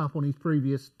big step up on his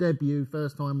previous debut,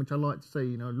 first time, which I like to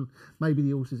see. Maybe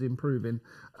the horse is improving.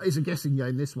 It's a guessing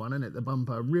game, this one, isn't it? The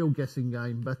bumper, a real guessing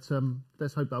game. But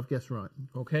let's hope I've guessed right.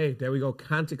 Okay, there we go.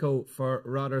 Cantico for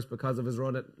Rodders because of his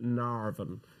run at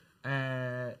Narvan.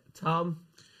 Tom?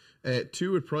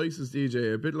 2 at prices,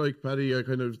 DJ. A bit like Paddy, I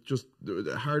kind of just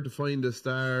hard to find a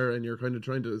star, and you're kind of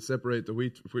trying to separate the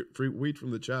wheat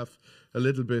from the chaff a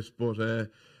little bit.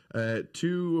 But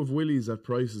 2 of Willie's at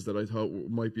prices that I thought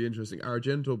might be interesting.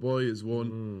 Argento Boy is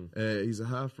one. He's a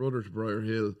half brother to Briar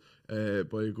Hill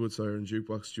by a good sire in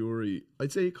Jukebox Jury.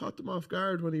 I'd say he caught them off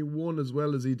guard when he won as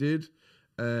well as he did.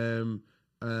 And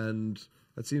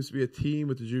that seems to be a theme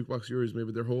with the Jukebox Juries.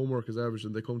 Maybe their homework is average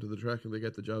and they come to the track and they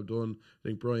get the job done. I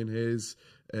think Brian Hayes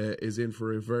is in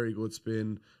for a very good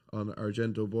spin on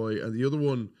Argento Boy. And the other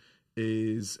one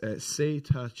is Say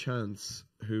Ta Chance,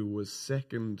 who was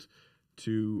second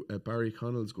to Barry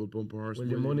Connell's good bumper horse,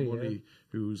 William Money,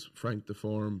 who's franked the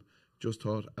form. Just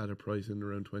thought at a price in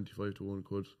around 25 to 1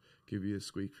 could give you a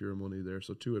squeak for your money there.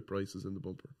 So 2 at prices in the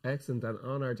bumper. Excellent. And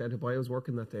on Argento Boy, I was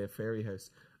working that day at Fairy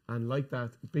House. And like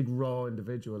that big raw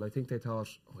individual, I think they thought,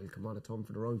 he'll come on a ton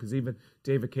for the run. Because even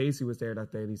David Casey was there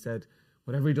that day and he said,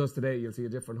 whatever he does today, you'll see a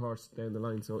different horse down the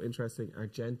line. So interesting.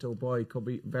 Argento Boy could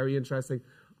be very interesting.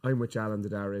 I'm with Jalan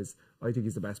Dadares. I think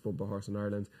he's the best bumper horse in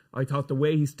Ireland. I thought the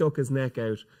way he stuck his neck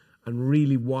out and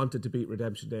really wanted to beat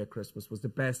Redemption Day at Christmas was the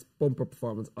best bumper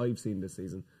performance I've seen this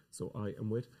season. So I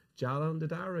am with Jalan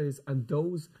Dadares. And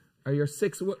those are your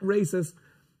 6 races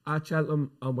at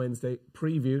Cheltenham on Wednesday,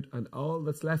 previewed. And all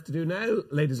that's left to do now,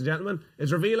 ladies and gentlemen,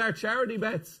 is reveal our charity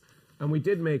bets. And we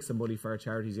did make some money for our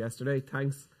charities yesterday,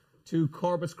 thanks to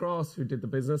Corbis Cross, who did the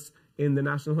business in the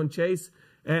National Hunt Chase.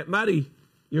 Maddy,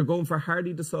 you're going for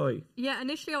Hardy de Soy. Yeah,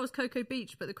 initially I was Cocoa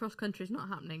Beach, but the cross country's not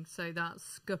happening, so that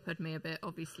scuppered me a bit,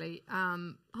 obviously.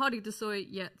 Hardy de Soy,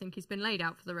 I think he's been laid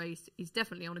out for the race. He's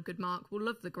definitely on a good mark. We'll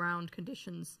love the ground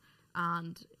conditions,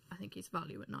 and I think he's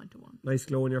value at 9 to 1. Nice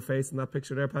glow in your face in that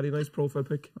picture there, Paddy. Nice profile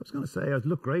pic. I was going to say, I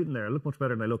look great in there. I look much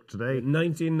better than I look today.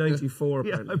 1994.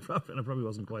 Yeah, I probably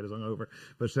wasn't quite as hungover.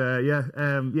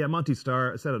 But Monty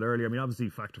Star, I said it earlier. I mean, obviously,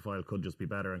 Factorfile could just be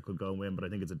better and could go and win, but I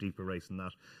think it's a deeper race than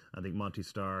that. I think Monty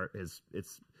Star it's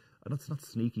not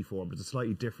sneaky form, but it's a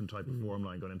slightly different type of form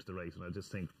line going into the race, and I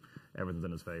just think everything's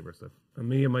in his favour. So, and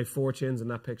me and my 4 chins in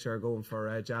that picture are going for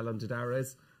Jalan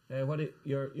Dadares. You're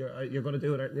going to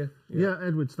do it, aren't you? Yeah,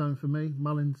 Edward Stone for me.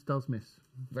 Mullins does miss.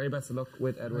 Very best of luck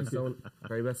with Edward Stone.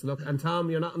 Very best of luck. And Tom,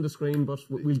 you're not on the screen, but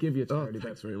we'll give you a charity bet.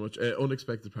 Thanks very much.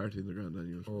 Unexpected party in the Grand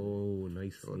Annual. Oh,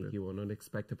 nice sneaky one.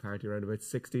 Unexpected party around about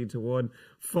 16 to 1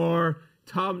 for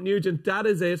Tom Nugent. That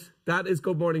is it. That is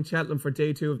Good Morning Cheltenham for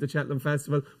day 2 of the Cheltenham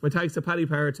Festival. With thanks to Paddy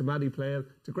Power, to Maddy Playle,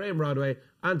 to Graeme Rodway,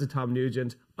 and to Tom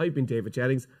Nugent. I've been David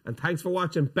Jennings, and thanks for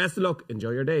watching. Best of luck. Enjoy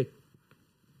your day.